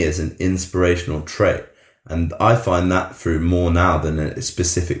for me is an inspirational trait. And I find that through more now than a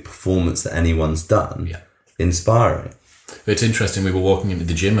specific performance that anyone's done, inspiring. It's interesting, we were walking into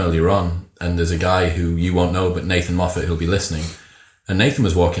the gym earlier on, and there's a guy who you won't know, but Nathan Moffat, who'll be listening, And Nathan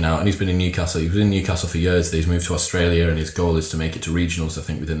was walking out, and he's been in Newcastle. He was in Newcastle for years. He's moved to Australia, and his goal is to make it to regionals, I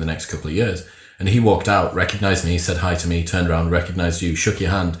think, within the next couple of years. And he walked out, recognised me, said hi to me, turned around, recognised you, shook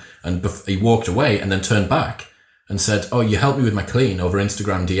your hand, and he walked away and then turned back and said, "Oh, you helped me with my clean over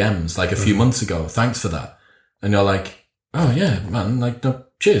Instagram DMs like a few months ago. Thanks for that." And you're like, "Oh yeah, man, like, no,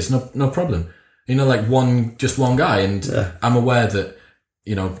 cheers, no problem." You know, like just one guy. And I'm aware that,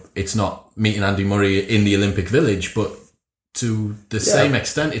 you know, it's not meeting Andy Murray in the Olympic Village, but to the same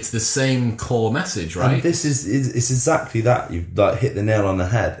extent, it's the same core message, right? And it's exactly that. You've like hit the nail on the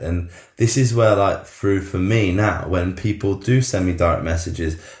head. And this is where, like, through for me now, when people do send me direct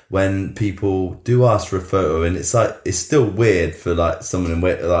messages, when people do ask for a photo, and it's like, it's still weird for like someone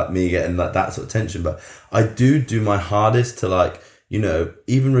like me getting like that sort of attention, but I do my hardest to, like, you know,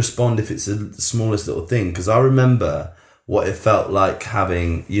 even respond if it's the smallest little thing. Because I remember what it felt like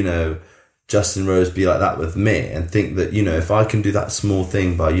having, you know, Justin Rose be like that with me, and think that, you know, if I can do that small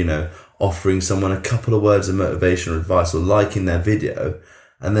thing by, you know, offering someone a couple of words of motivation or advice or liking their video,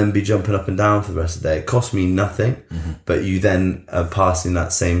 and then be jumping up and down for the rest of the day, it costs me nothing, but you then are passing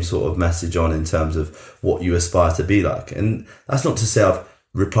that same sort of message on in terms of what you aspire to be like. And that's not to say I've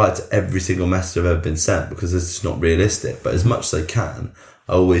replied to every single message I've ever been sent, because it's just not realistic, but as much as I can,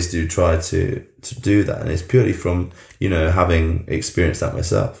 I always do try to do that. And it's purely from, you know, having experienced that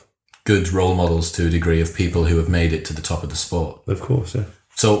myself. Good role models to a degree of people who have made it to the top of the sport. Of course, yeah.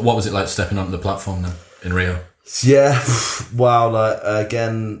 So what was it like stepping onto the platform then in Rio? Yeah, wow, like,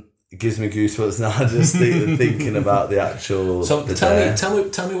 again, it gives me goosebumps now just thinking about the actual... So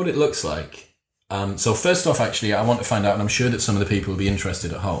tell me what it looks like. So first off, actually, I want to find out, and I'm sure that some of the people will be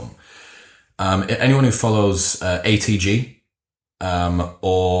interested at home. Anyone who follows ATG,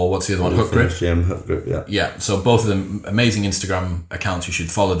 or what's the other one? Hook Grip. Hook Grip, yeah. Yeah, so both of them, amazing Instagram accounts, you should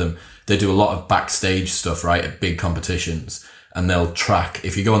follow them. They do a lot of backstage stuff, right, at big competitions. And they'll track,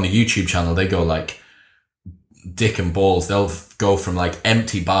 if you go on the YouTube channel, they go like dick and balls. They'll go from like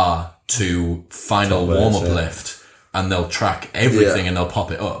empty bar to final warm-up lift, and they'll track everything and they'll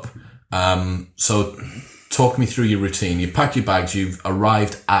pop it up. So talk me through your routine. You packed your bags, you've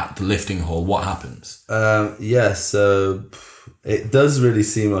arrived at the lifting hall. What happens? So it does really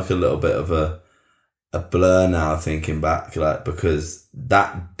seem like a little bit of a blur now thinking back, like, because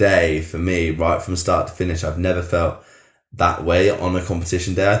that day for me, right from start to finish, I've never felt that way on a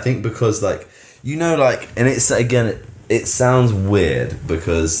competition day. I think because, like, you know, like, and it's, again, it sounds weird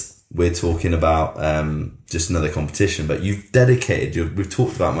because we're talking about just another competition, but you've dedicated, we've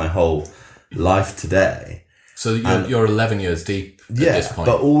talked about my whole life today. So you're 11 years deep at this point.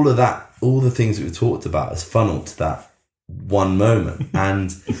 But all of that, all the things that we've talked about is funneled to that one moment.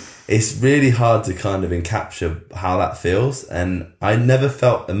 And it's really hard to kind of encapture how that feels. And I never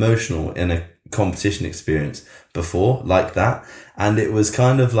felt emotional in a competition experience before like that. And it was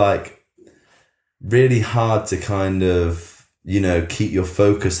kind of like really hard to kind of, you know, keep your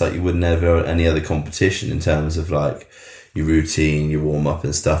focus like you would never at any other competition in terms of like your routine, your warm up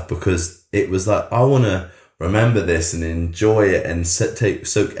and stuff, because it was like, I want to remember this and enjoy it and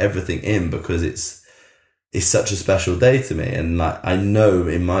soak everything in, because it's such a special day to me. And like, I know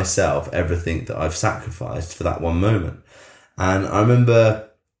in myself everything that I've sacrificed for that one moment. And I remember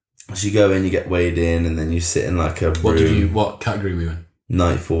as you go in, you get weighed in, and then you sit in like a room. What category were you in?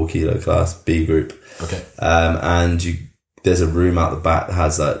 94 kilo class, B group. Okay. And there's a room out the back that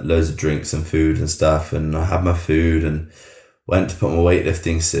has like loads of drinks and food and stuff. And I had my food and went to put my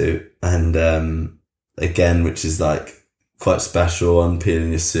weightlifting suit. And, again, which is like quite special, unpeeling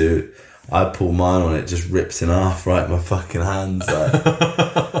your suit. I pull mine on, it just rips in half right in my fucking hands. Like,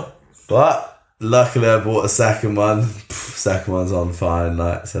 but luckily I bought a second one. Second one's on fine,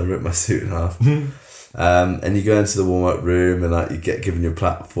 like, so I ripped my suit in half. And you go into the warm-up room and like you get given your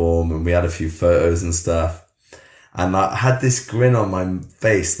platform, and we had a few photos and stuff. And like, I had this grin on my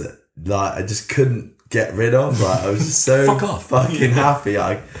face that like I just couldn't get rid of. Like, I was just so fucking happy.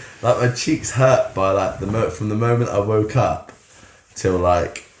 Like my cheeks hurt by like from the moment I woke up till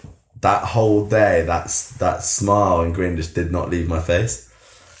like that whole day, that smile and grin just did not leave my face.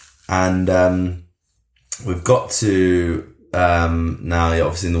 And we've got to now you're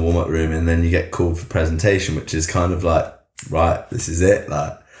obviously in the warm-up room, and then you get called for presentation, which is kind of like, right, this is it,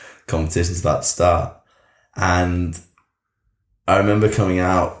 like competition's about to start. And I remember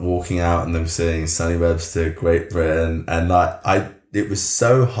walking out and them saying Sonny Webster, Great Britain, and like it was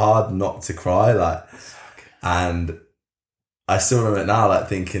so hard not to cry, like, and I still remember it now, like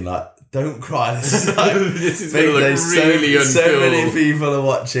thinking like, don't cry. This is like, this is gonna look really uncool. So many people are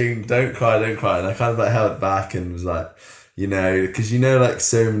watching. Don't cry. And I kind of like held back and was like, you know, because you know, like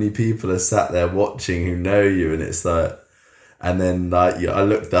so many people are sat there watching who know you, and it's like, And then like I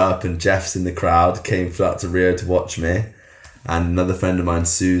looked up and Jeff's in the crowd, came out to Rio to watch me. And another friend of mine,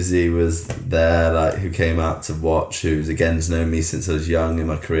 Susie, was there, like, who came out to watch, who's again has known me since I was young in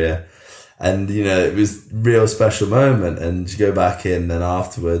my career. And, you know, it was a real special moment. And you go back in then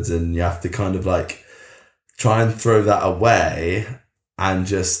afterwards and you have to kind of like try and throw that away and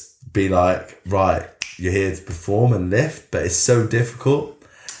just be like, right, you're here to perform and lift, but it's so difficult.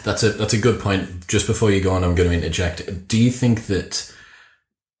 That's a good point. Just before you go on, I'm going to interject. Do you think that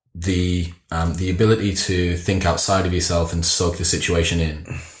the ability to think outside of yourself and soak the situation in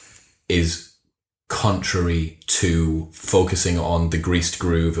is contrary to focusing on the greased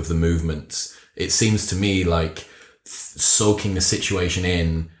groove of the movements? It seems to me like soaking the situation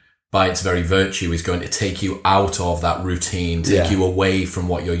in by its very virtue is going to take you out of that routine, take you away from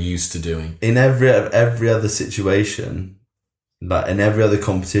what you're used to doing. In every other situation, like in every other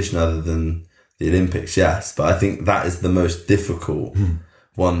competition other than the Olympics, yes, but I think that is the most difficult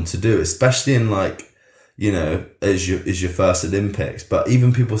one to do, especially in like, you know, as your first Olympics. But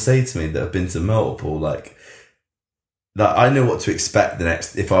even people say to me that have been to multiple, like I know what to expect the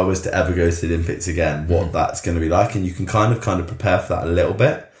next, if I was to ever go to the Olympics again, what that's going to be like, and you can kind of prepare for that a little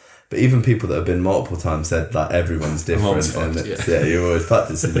bit. But even people that have been multiple times said like everyone's different, and it's, you're always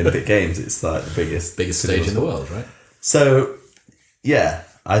fucked. It's the Olympic Games. It's like the biggest stage in the world, right? So yeah,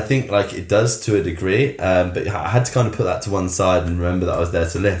 I think like it does to a degree, but I had to kind of put that to one side and remember that I was there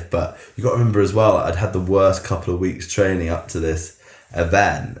to lift. But you got to remember as well, I'd had the worst couple of weeks training up to this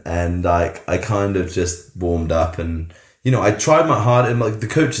event, and like I kind of just warmed up, and you know I tried my hardest. And like the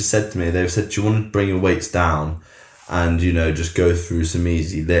coaches said to me, they said, "Do you want to bring your weights down and, you know, just go through some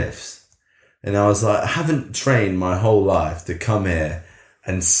easy lifts?" And I was like, I haven't trained my whole life to come here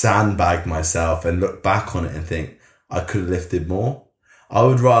and sandbag myself and look back on it and think I could have lifted more. I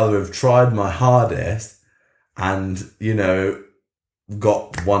would rather have tried my hardest and, you know,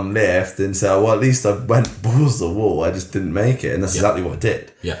 got one lift and say, well, at least I went balls to the wall. I just didn't make it. And that's exactly what I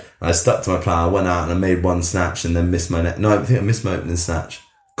did. Yeah. And I stuck to my plan. I went out and I made one snatch and then missed my next. No, I think I missed my opening snatch,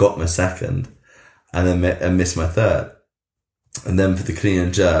 got my second, and then missed my third. And then for the clean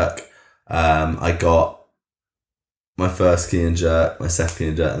and jerk, I got my first clean and jerk, my second clean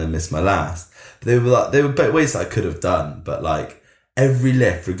and jerk, and then missed my last. But they were weights that I could have done, but like every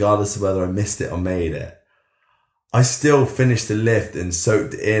lift, regardless of whether I missed it or made it, I still finished the lift and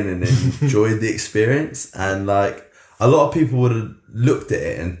soaked it in and enjoyed the experience. And like a lot of people would have looked at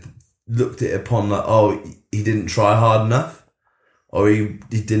it and looked at it upon like, oh, he didn't try hard enough, or he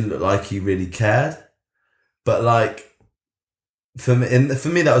didn't look like he really cared. But like for me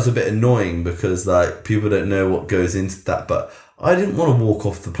that was a bit annoying because like people don't know what goes into that. But I didn't want to walk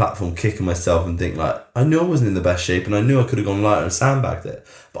off the platform kicking myself and think like, I knew I wasn't in the best shape and I knew I could have gone lighter and sandbagged it.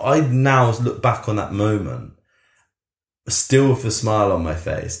 But I now look back on that moment still with a smile on my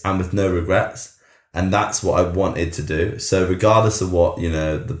face and with no regrets. And that's what I wanted to do. So regardless of what, you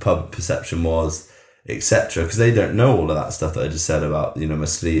know, the public perception was, etc., because they don't know all of that stuff that I just said about, you know, my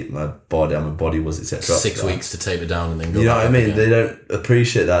sleep, my body, how my body was, etc. 6 weeks to taper down and then go. You know what I mean? Again. They don't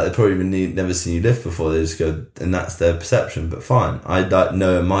appreciate that. They probably even never seen you lift before. They just go, and that's their perception. But fine, I don't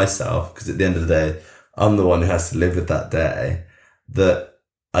know myself, because at the end of the day, I'm the one who has to live with that day. That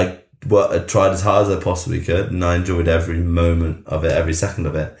I tried as hard as I possibly could, and I enjoyed every moment of it, every second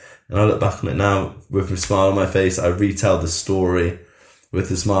of it. And I look back on it now with a smile on my face. I retell the story with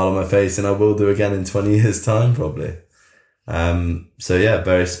a smile on my face, and I will do again in 20 years' time, probably. So yeah,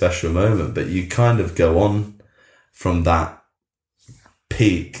 very special moment. But you kind of go on from that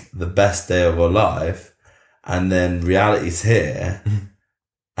peak, the best day of our life, and then reality's here,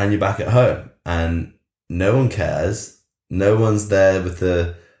 and you're back at home, and no one cares. No one's there with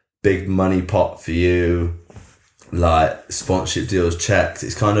the big money pot for you, like sponsorship deals checked.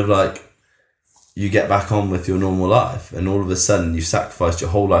 It's kind of like you get back on with your normal life, and all of a sudden you sacrificed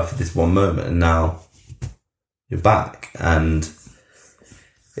your whole life for this one moment, and now you're back. And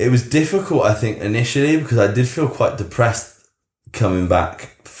it was difficult, I think, initially, because I did feel quite depressed coming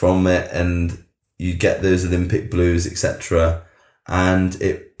back from it, and you get those Olympic blues, etc. And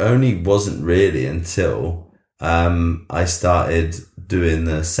it only wasn't really until I started doing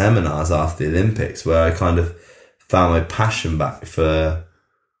the seminars after the Olympics where I kind of found my passion back for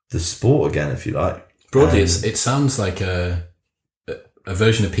the sport again, if you like. Broadly, it sounds like a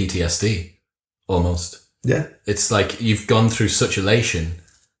version of PTSD, almost. Yeah. It's like you've gone through such elation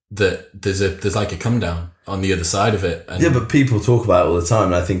that there's like a come down on the other side of it. And yeah, but people talk about it all the time,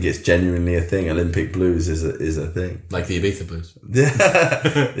 and I think it's genuinely a thing. Olympic blues is a thing. Like the Ibiza blues.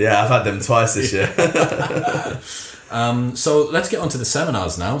 Yeah. Yeah, I've had them twice this year. So let's get on to the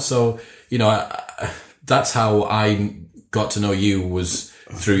seminars now. So, you know, that's how I got to know you was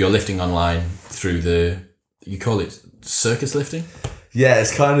through your lifting online, through you call it circus lifting? Yeah,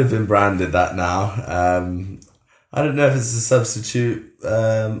 it's kind of been branded that now. I don't know if it's a substitute.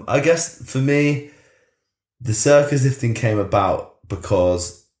 I guess for me, the circus lifting came about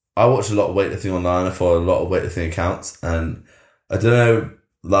because I watch a lot of weightlifting online. I follow a lot of weightlifting accounts, and I don't know,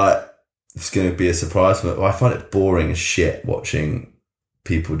 like, it's going to be a surprise, but I find it boring as shit watching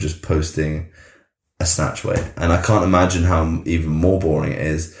people just posting a snatch weight. And I can't imagine how even more boring it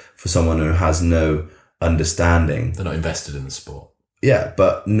is for someone who has no understanding. They're not invested in the sport. Yeah,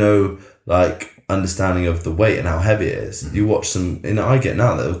 but no, like, understanding of the weight and how heavy it is. Mm-hmm. You watch some, I get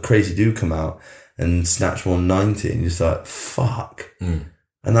now that a crazy dude come out and snatch 190 and you're just like, fuck.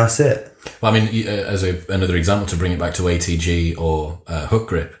 And that's it. Well, I mean, as another example, to bring it back to ATG or Hook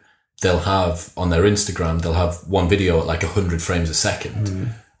Grip, they'll have on their Instagram, they'll have one video at like 100 frames a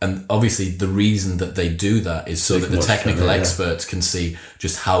second. And obviously the reason that they do that is so that the technical experts can see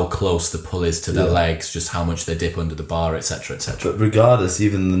just how close the pull is to their legs, just how much they dip under the bar, etc., etc. But regardless,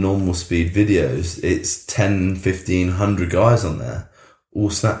 even the normal speed videos, it's 10, 15, 100 guys on there, all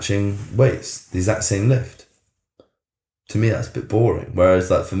snatching weights, the exact same lift. To me, that's a bit boring. Whereas,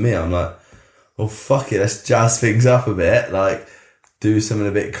 like, for me, I'm like, well, fuck it, let's jazz things up a bit, like, do something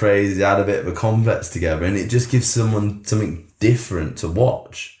a bit crazy, add a bit of a complex together, and it just gives someone something different to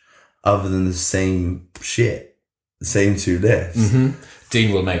watch other than the same shit, the same two lifts.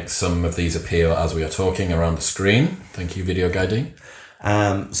 Dean will make some of these appear as we are talking around the screen. Thank you, video guy Dean.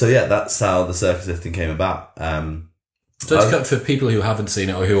 So yeah, that's how the circus lifting came about. So for people who haven't seen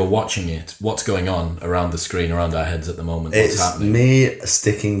it or who are watching it, what's going on around the screen, around our heads at the moment? What's happening? Me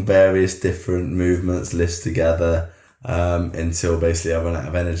sticking various different movements, lifts together, until basically I run out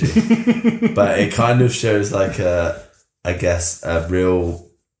of energy. But it kind of shows like a real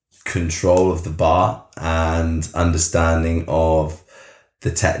control of the bar and understanding of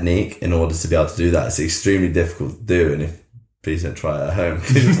the technique in order to be able to do that. It's extremely difficult to do, and please don't try it at home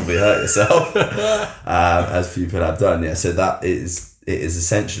because you'll probably hurt yourself, as few people have done. Yeah, so it is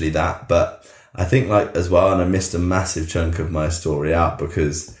essentially that. But I think, like, as well, and I missed a massive chunk of my story out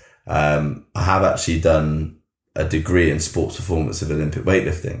because I have actually done a degree in sports performance of Olympic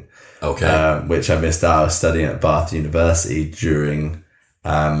weightlifting. Okay. Which I missed out. I was studying at Bath University during,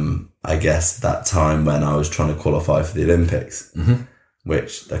 I guess, that time when I was trying to qualify for the Olympics,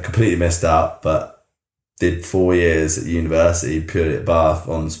 which I completely missed out, but did 4 years at university purely at Bath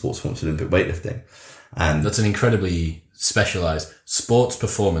on sports performance Olympic weightlifting. And that's an incredibly specialised sports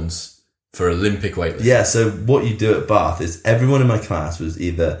performance for Olympic weightlifting. Yeah, so what you do at Bath is everyone in my class was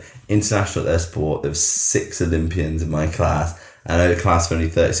either international at their sport. There was 6 Olympians in my class, and I had a class of only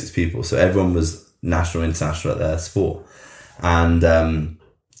 36 people. So everyone was national, international at their sport. And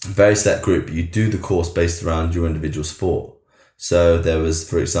very select group, you do the course based around your individual sport. So there was,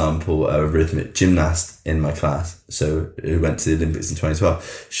 for example, a rhythmic gymnast in my class, so who went to the Olympics in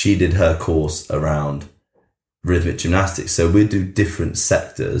 2012. She did her course around rhythmic gymnastics. So we do different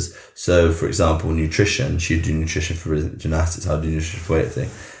sectors. So, for example, nutrition, she'd do nutrition for rhythmic gymnastics, I'd do nutrition for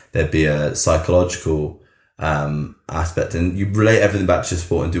weightlifting. There'd be a psychological aspect, and you relate everything back to your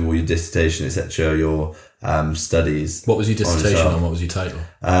sport and do all your dissertation, etc., your studies. What was your dissertation on? What was your title?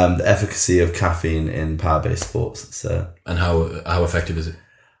 The efficacy of caffeine in power-based sports. So, and how effective is it?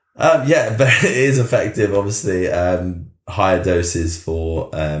 Yeah, but it is effective. Obviously, higher doses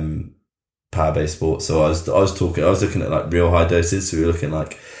for power-based sports. So I was looking at like real high doses. So we were looking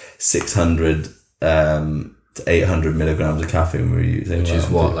like 600 to 800 milligrams of caffeine we were using, which is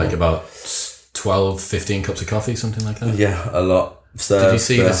what, like about 12, 15 cups of coffee, something like that. Yeah, a lot. So,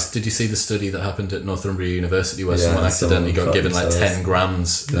 did you see the study that happened at Northumbria University where someone accidentally got given like 10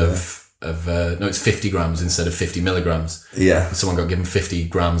 grams of no, it's 50 grams instead of 50 milligrams. Yeah. Someone got given 50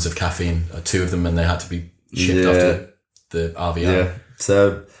 grams of caffeine, 2 of them, and they had to be shipped off to the RVI. Yeah.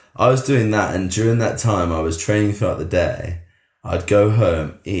 So I was doing that, and during that time I was training throughout the day. I'd go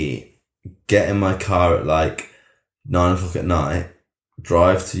home, eat, get in my car at like 9 o'clock at night,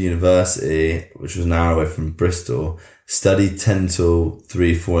 drive to university, which was an hour away from Bristol, study 10 till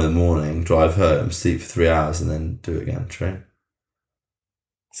 3, 4 in the morning, drive home, sleep for 3 hours, and then do it again, train.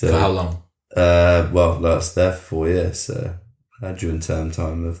 So, for how long? Well, I was there for 4 years, so during term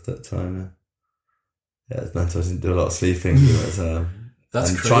time of that time. Yeah, it meant I didn't do a lot of sleeping. That's and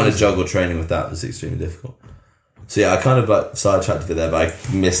crazy. Trying to juggle training with that was extremely difficult. So yeah, I kind of like sidetracked a bit there, but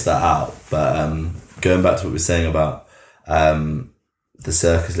I missed that out. But going back to what we were saying about the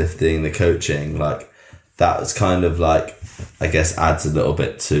circus lifting, the coaching, like that's kind of like, I guess, adds a little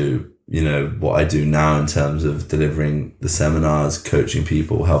bit to, you know, what I do now in terms of delivering the seminars, coaching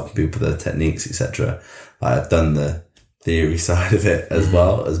people, helping people with their techniques, etc. I've done the theory side of it as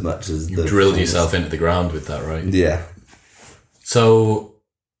well, as much as you drilled yourself into the ground with that, right? Yeah. So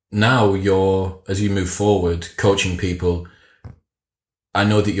now as you move forward, coaching people, I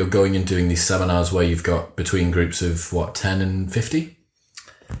know that you're going and doing these seminars where you've got between groups of 10 and 50?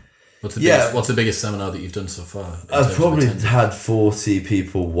 What's the biggest seminar that you've done so far? I've probably had 40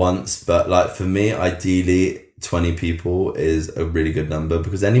 people once, but like for me, ideally 20 people is a really good number,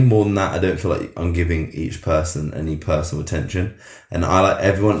 because any more than that, I don't feel like I'm giving each person any personal attention. And I like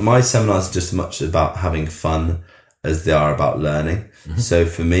everyone, my seminars are just as much about having fun as they are about learning. Mm-hmm. So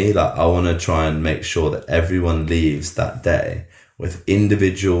for me, like I want to try and make sure that everyone leaves that day with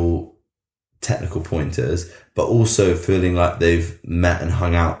individual technical pointers, but also feeling like they've met and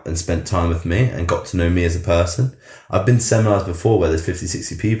hung out and spent time with me and got to know me as a person. I've been to seminars before where there's 50,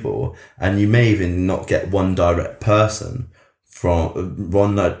 60 people, and you may even not get one direct word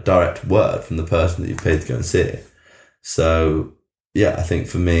from the person that you've paid to go and see. So yeah, I think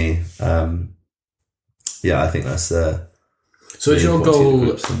for me, I think that's so is your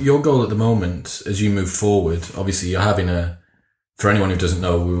goal at the moment as you move forward? Obviously you're having for anyone who doesn't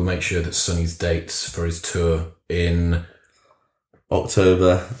know, we will make sure that Sonny's dates for his tour in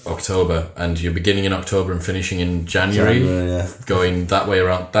October, and you're beginning in October and finishing in January, going that way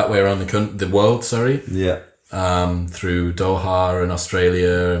around the world. Sorry, yeah, through Doha and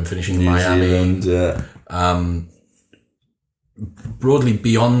Australia and finishing in Miami. Zealand, broadly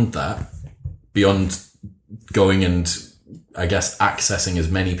beyond going and I guess accessing as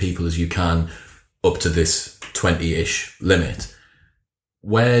many people as you can up to this 20-ish limit.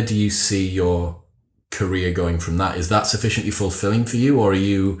 Where do you see your career going from that? Is that sufficiently fulfilling for you, or are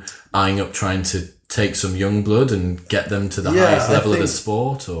you eyeing up trying to take some young blood and get them to the highest level of the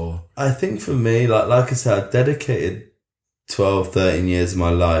sport? Or I think for me, like I said, I've dedicated 12, 13 years of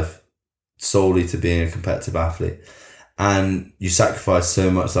my life solely to being a competitive athlete. And you sacrifice so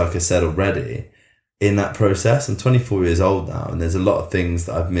much, like I said already, in that process. I'm 24 years old now, and there's a lot of things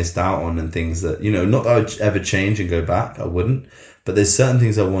that I've missed out on, and things that, not that I would ever change and go back. I wouldn't. But there's certain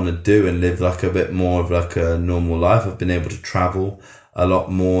things I want to do and live like a bit more of like a normal life. I've been able to travel a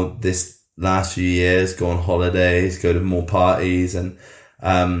lot more this last few years, go on holidays, go to more parties. And,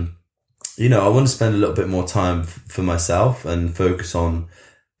 I want to spend a little bit more time for myself and focus on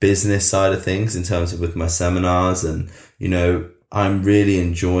business side of things in terms of with my seminars. And, I'm really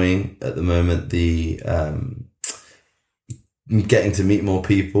enjoying at the moment the, getting to meet more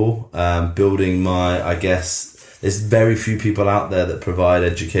people, building there's very few people out there that provide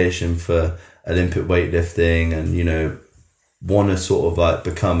education for Olympic weightlifting and, want to sort of like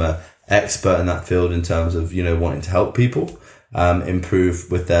become an expert in that field in terms of, wanting to help people, improve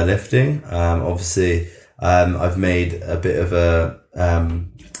with their lifting. Obviously, I've made a bit of a,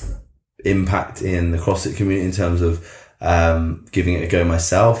 impact in the CrossFit community in terms of, giving it a go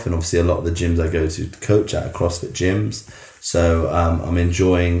myself. And obviously a lot of the gyms I go to coach at are CrossFit gyms. So, I'm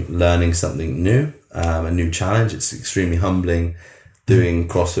enjoying learning something new. A new challenge. It's extremely humbling doing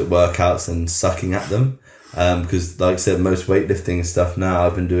CrossFit workouts and sucking at them. Because like I said, most weightlifting stuff now,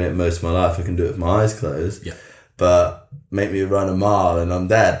 I've been doing it most of my life. I can do it with my eyes closed. Yeah. But make me run a mile and I'm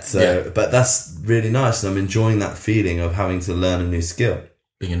dead. So, but that's really nice. And I'm enjoying that feeling of having to learn a new skill.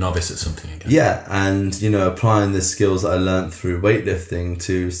 Being a novice at something again. Yeah. And, applying the skills that I learned through weightlifting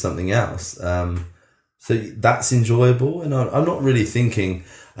to something else. So that's enjoyable. And I'm not really thinking,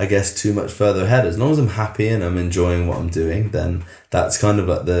 I guess, too much further ahead. As long as I'm happy and I'm enjoying what I'm doing, then that's kind of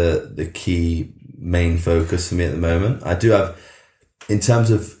like the key main focus for me at the moment. I do have, in terms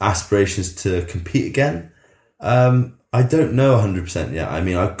of aspirations to compete again, I don't know 100% yet. I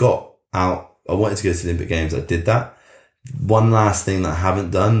mean, I wanted to go to the Olympic Games. I did that. One last thing that I haven't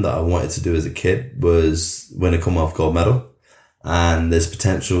done that I wanted to do as a kid was win a Commonwealth gold medal. And there's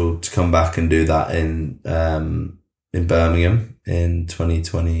potential to come back and do that in Birmingham in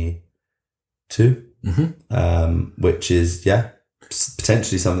 2022, which is,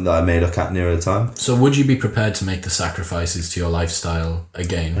 potentially something that I may look at nearer the time. So would you be prepared to make the sacrifices to your lifestyle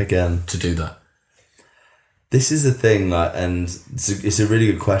again to do that? This is the thing, and it's a really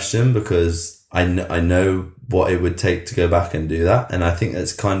good question, because I know what it would take to go back and do that. And I think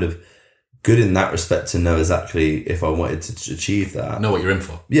that's kind of good in that respect to know exactly if I wanted to achieve that. Know what you're in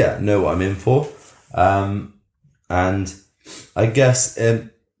for. Yeah, know what I'm in for. And I guess I'd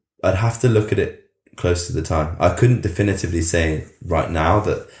have to look at it close to the time. I couldn't definitively say right now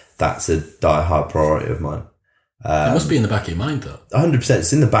that that's a die-hard priority of mine. It must be in the back of your mind, though. 100%.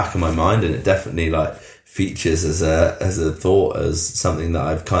 It's in the back of my mind, and it definitely features as a thought, as something that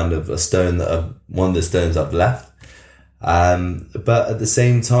I've kind of one of the stones I've left. But at the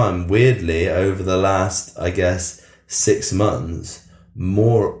same time, weirdly, over the last, I guess, 6 months,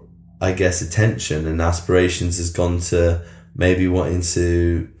 more, I guess, attention and aspirations has gone to maybe wanting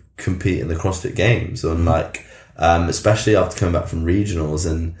to compete in the CrossFit Games, and like, especially after coming back from regionals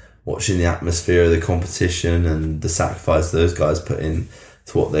and watching the atmosphere of the competition and the sacrifice those guys put in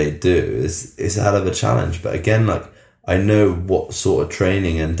to what they do is a hell of a challenge. But again, like, I know what sort of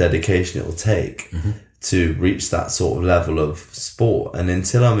training and dedication it will take to reach that sort of level of sport. And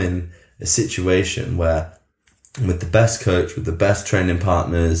until I'm in a situation where I'm with the best coach, with the best training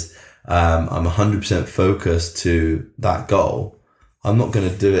partners, I'm 100% focused to that goal, I'm not going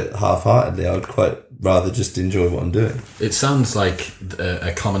to do it half-heartedly. I would quite rather just enjoy what I'm doing. It sounds like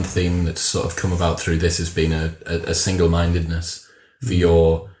a common theme that's sort of come about through this has been a single-mindedness for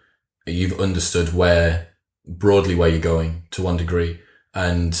you've understood broadly where you're going to one degree.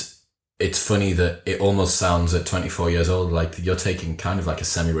 And it's funny that it almost sounds at 24 years old like you're taking kind of like a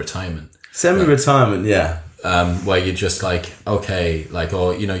semi-retirement. Semi-retirement, yeah. Where you're just like, okay, like,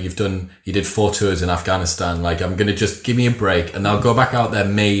 or, you know, you did 4 tours in Afghanistan, like, I'm going to just give me a break and I'll go back out there.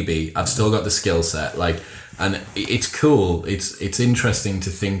 Maybe I've still got the skill set. Like, and it's cool. It's interesting to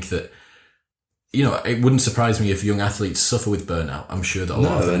think that, you know, it wouldn't surprise me if young athletes suffer with burnout. I'm sure that a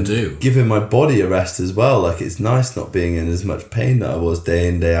lot of them do. Giving my body a rest as well. Like, it's nice not being in as much pain that I was day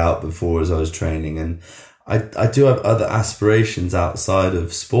in, day out before as I was training. And I do have other aspirations outside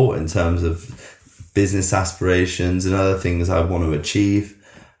of sport in terms of business aspirations and other things I want to achieve.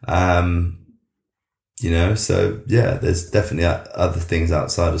 You know, so yeah, there's definitely other things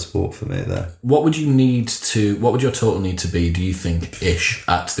outside of sport for me there. What would your total need to be, do you think, ish,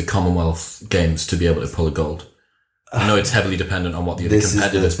 at the Commonwealth Games to be able to pull a gold? I know it's heavily dependent on what the other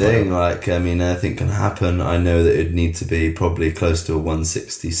competitors This is the thing, like, I mean, anything can happen. I know that it'd need to be probably close to a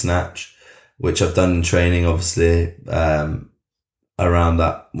 160 snatch, which I've done in training, obviously, around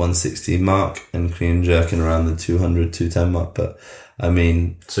that 160 mark, and clean and jerking around the 200, 210 mark. But I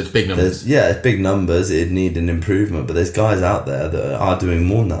mean, so it's big numbers. It's big numbers. It'd need an improvement, but there's guys out there that are doing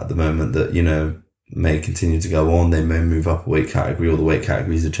more than that at the moment that, you know, may continue to go on. They may move up a weight category. All the weight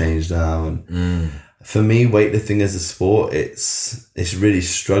categories have changed now. And for me, weightlifting as a sport, it's really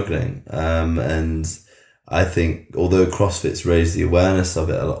struggling. And I think although CrossFit's raised the awareness of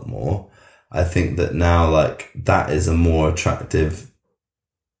it a lot more, I think that now, like, that is a more attractive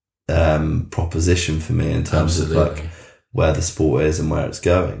proposition for me in terms of like where the sport is and where it's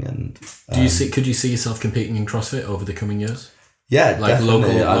going. And could you see yourself competing in CrossFit over the coming years? Yeah, like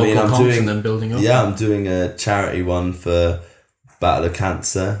definitely. Local comps and then building up. Yeah, I'm doing a charity one for Battle of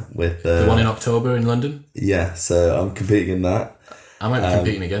Cancer with the one in October in London. Yeah, so I'm competing in that. I might be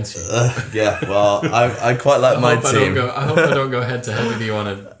competing against you. Yeah, well, I quite like my team. I hope I don't go head to head with you on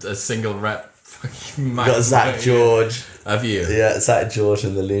a single rep. Got Zach George. Have you? Yeah, Zach George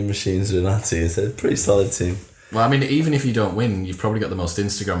and the Lean Machines Renati. It's a pretty solid team. Well, I mean, even if you don't win, you've probably got the most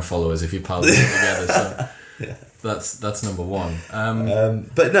Instagram followers if you pile them together. So yeah. That's number one.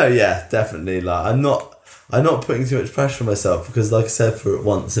 But no, yeah, definitely. Like, I'm not putting too much pressure on myself because, like I said, for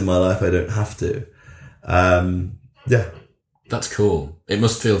once in my life, I don't have to. Yeah. That's cool. It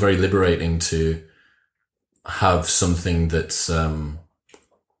must feel very liberating to have something that's kind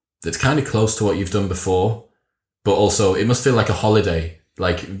of close to what you've done before, but also it must feel like a holiday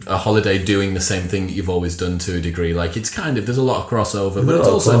doing the same thing that you've always done to a degree. Like, it's kind of, there's a lot of crossover, but it's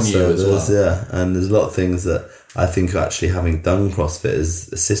also new as well. Yeah, and there's a lot of things that I think actually having done CrossFit has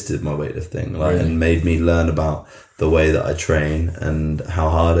assisted my weightlifting, like, and made me learn about the way that I train and how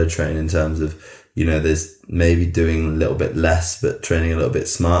hard I train in terms of, you know, there's maybe doing a little bit less, but training a little bit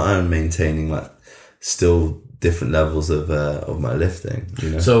smarter and maintaining like still different levels of my lifting, you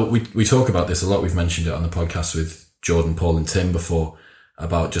know? So we talk about this a lot. We've mentioned it on the podcast with Jordan, Paul and Tim before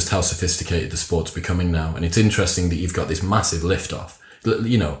about just how sophisticated the sport's becoming now. And it's interesting that you've got this massive lift off.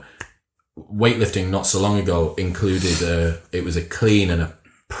 You know, weightlifting not so long ago included it was a clean and a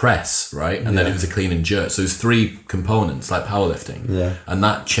press, right? And then it was a clean and jerk. So it was 3 components like powerlifting. Yeah. And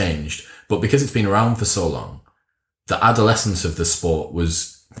that changed. But because it's been around for so long, the adolescence of the sport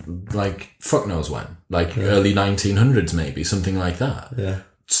was like fuck knows when, like early 1900s maybe, something like that. Yeah.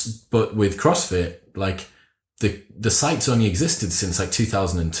 But with CrossFit, like the site's only existed since like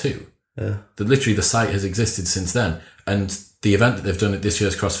 2002. Yeah. Literally the site has existed since then. And the event that they've done at this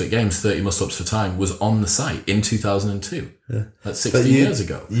year's CrossFit Games, 30 muscle-ups for time, was on the site in 2002. Yeah. That's 16 years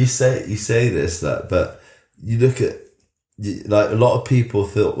ago. You say this, but you look at, like, a lot of people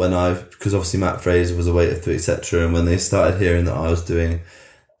thought because obviously Matt Fraser was a weightlifter, etc., and when they started hearing that I was doing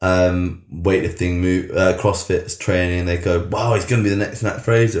weightlifting, CrossFit training, they go, wow, he's going to be the next Matt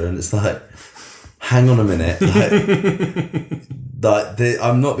Fraser. And it's like, hang on a minute. Like,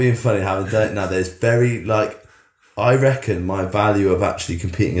 I'm not being funny, having done it now. There's very, like, I reckon my value of actually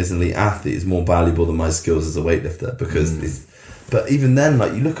competing as an elite athlete is more valuable than my skills as a weightlifter, because but even then,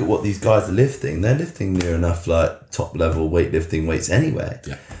 like, you look at what these guys are lifting, they're lifting near enough like top level weightlifting weights anyway.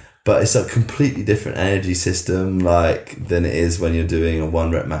 Yeah. But it's a completely different energy system, like, than it is when you're doing a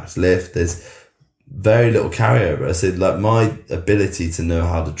 1 rep max lift. There's very little carryover. I said, like, my ability to know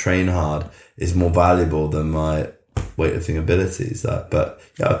how to train hard is more valuable than my weightlifting abilities. Like, but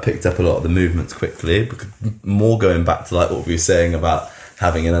yeah, I picked up a lot of the movements quickly, because more going back to like what we were saying about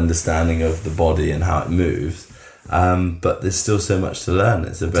having an understanding of the body and how it moves. But there's still so much to learn.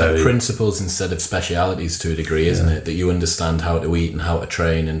 It's like principles instead of specialities to a degree, isn't it? That you understand how to eat and how to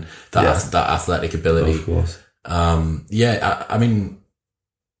train, and that athletic ability. Of course. I mean,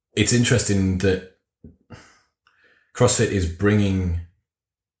 it's interesting that CrossFit is bringing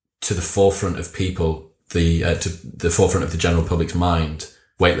to the forefront of people to the forefront of the general public's mind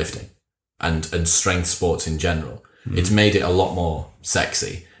weightlifting and strength sports in general. It's made it a lot more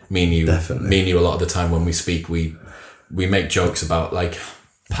sexy. Me and you, a lot of the time when we speak, we make jokes about like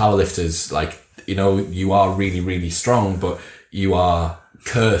powerlifters, like, you know, you are really, really strong, but you are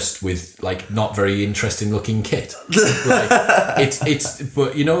cursed with like not very interesting looking kit. Like,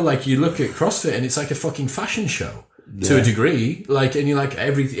 but you know, like, you look at CrossFit and it's like a fucking fashion show to a degree, like, and you're like,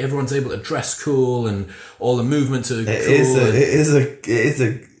 everyone's able to dress cool and all the movements are cool. It is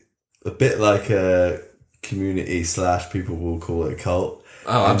a bit like a community / people will call it a cult.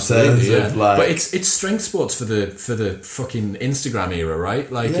 Oh, absolutely, yeah. Like, but it's strength sports for the fucking Instagram era,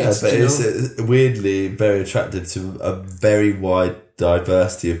 right? Like, yeah, it's weirdly very attractive to a very wide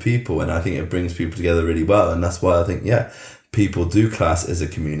diversity of people, and I think it brings people together really well. And that's why I think, people do class as a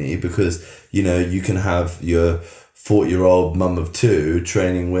community, because, you know, you can have your 40-year-old mum of 2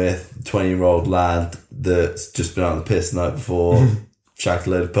 training with a 20-year-old lad that's just been out on the piss the night before. Shagged a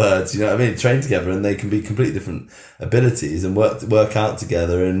load of birds, you know what I mean? Train together, and they can be completely different abilities and work out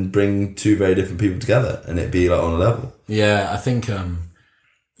together and bring 2 very different people together, and it'd be like on a level. Yeah, I think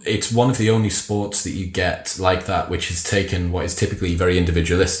it's one of the only sports that you get like that, which has taken what is typically very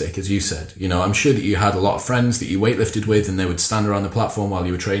individualistic, as you said. You know, I'm sure that you had a lot of friends that you weightlifted with, and they would stand around the platform while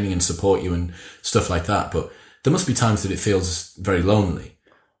you were training and support you and stuff like that. But there must be times that it feels very lonely.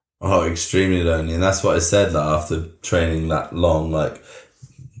 Oh, extremely lonely. And that's what I said, like, after training that long, like,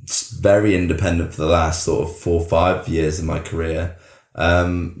 very independent for the last sort of 4 or 5 years of my career.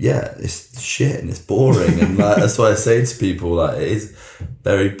 It's shit and it's boring. And like, that's why I say to people, like, it is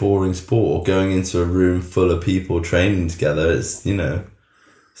very boring sport. Going into a room full of people training together, it's, you know,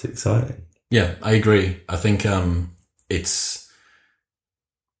 it's exciting. Yeah, I agree. I think, it's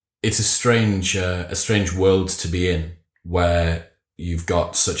a strange world to be in, where you've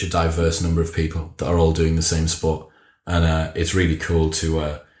got such a diverse number of people that are all doing the same sport. And it's really cool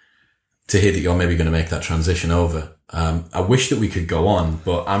to hear that you're maybe going to make that transition over. I wish that we could go on,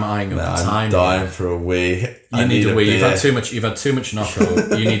 but I'm eyeing up the time. I'm dying for a wee. You need a wee. You've had too much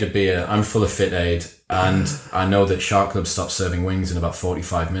Nocco. You need a beer. I'm full of Fit Aid, and I know that Shark Club stops serving wings in about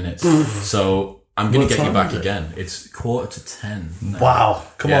 45 minutes. So I'm going to get you back again. It's 9:45 now. Wow.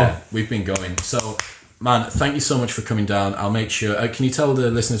 Come on. We've been going. So, man, thank you so much for coming down. I'll make sure... can you tell the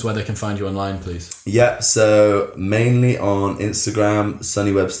listeners where they can find you online, please? Yeah, so mainly on Instagram,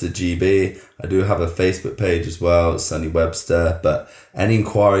 Sonny Webster GB. I do have a Facebook page as well, Sonny Webster. But any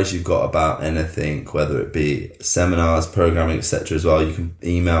inquiries you've got about anything, whether it be seminars, programming, etc. as well, you can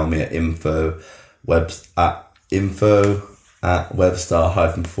email me at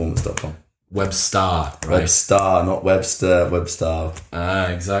info@webstar-performance.com. Webstar, right? Webstar, not Webster, Webstar.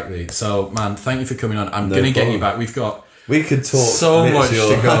 Exactly. So, man, thank you for coming on. I'm going to get you back. We could talk so much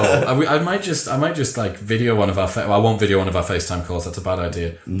to go. I might just like video one of our. I won't video one of our FaceTime calls. That's a bad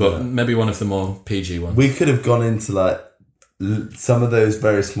idea. But maybe one of the more PG ones. We could have gone into like some of those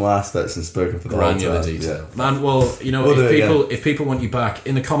very small aspects and spoken for the granular detail. Yeah. Man, well, you know, if people want you back,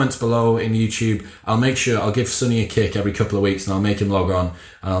 in the comments below in YouTube, I'll give Sonny a kick every couple of weeks, and I'll make him log on,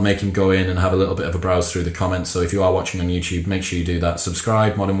 and I'll make him go in and have a little bit of a browse through the comments. So if you are watching on YouTube, make sure you do that.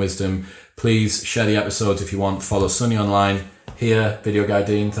 Subscribe, Modern Wisdom. Please share the episodes if you want. Follow Sonny online. Here, Video Guy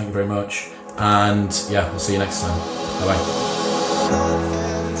Dean, thank you very much. And yeah, we'll see you next time. Bye-bye.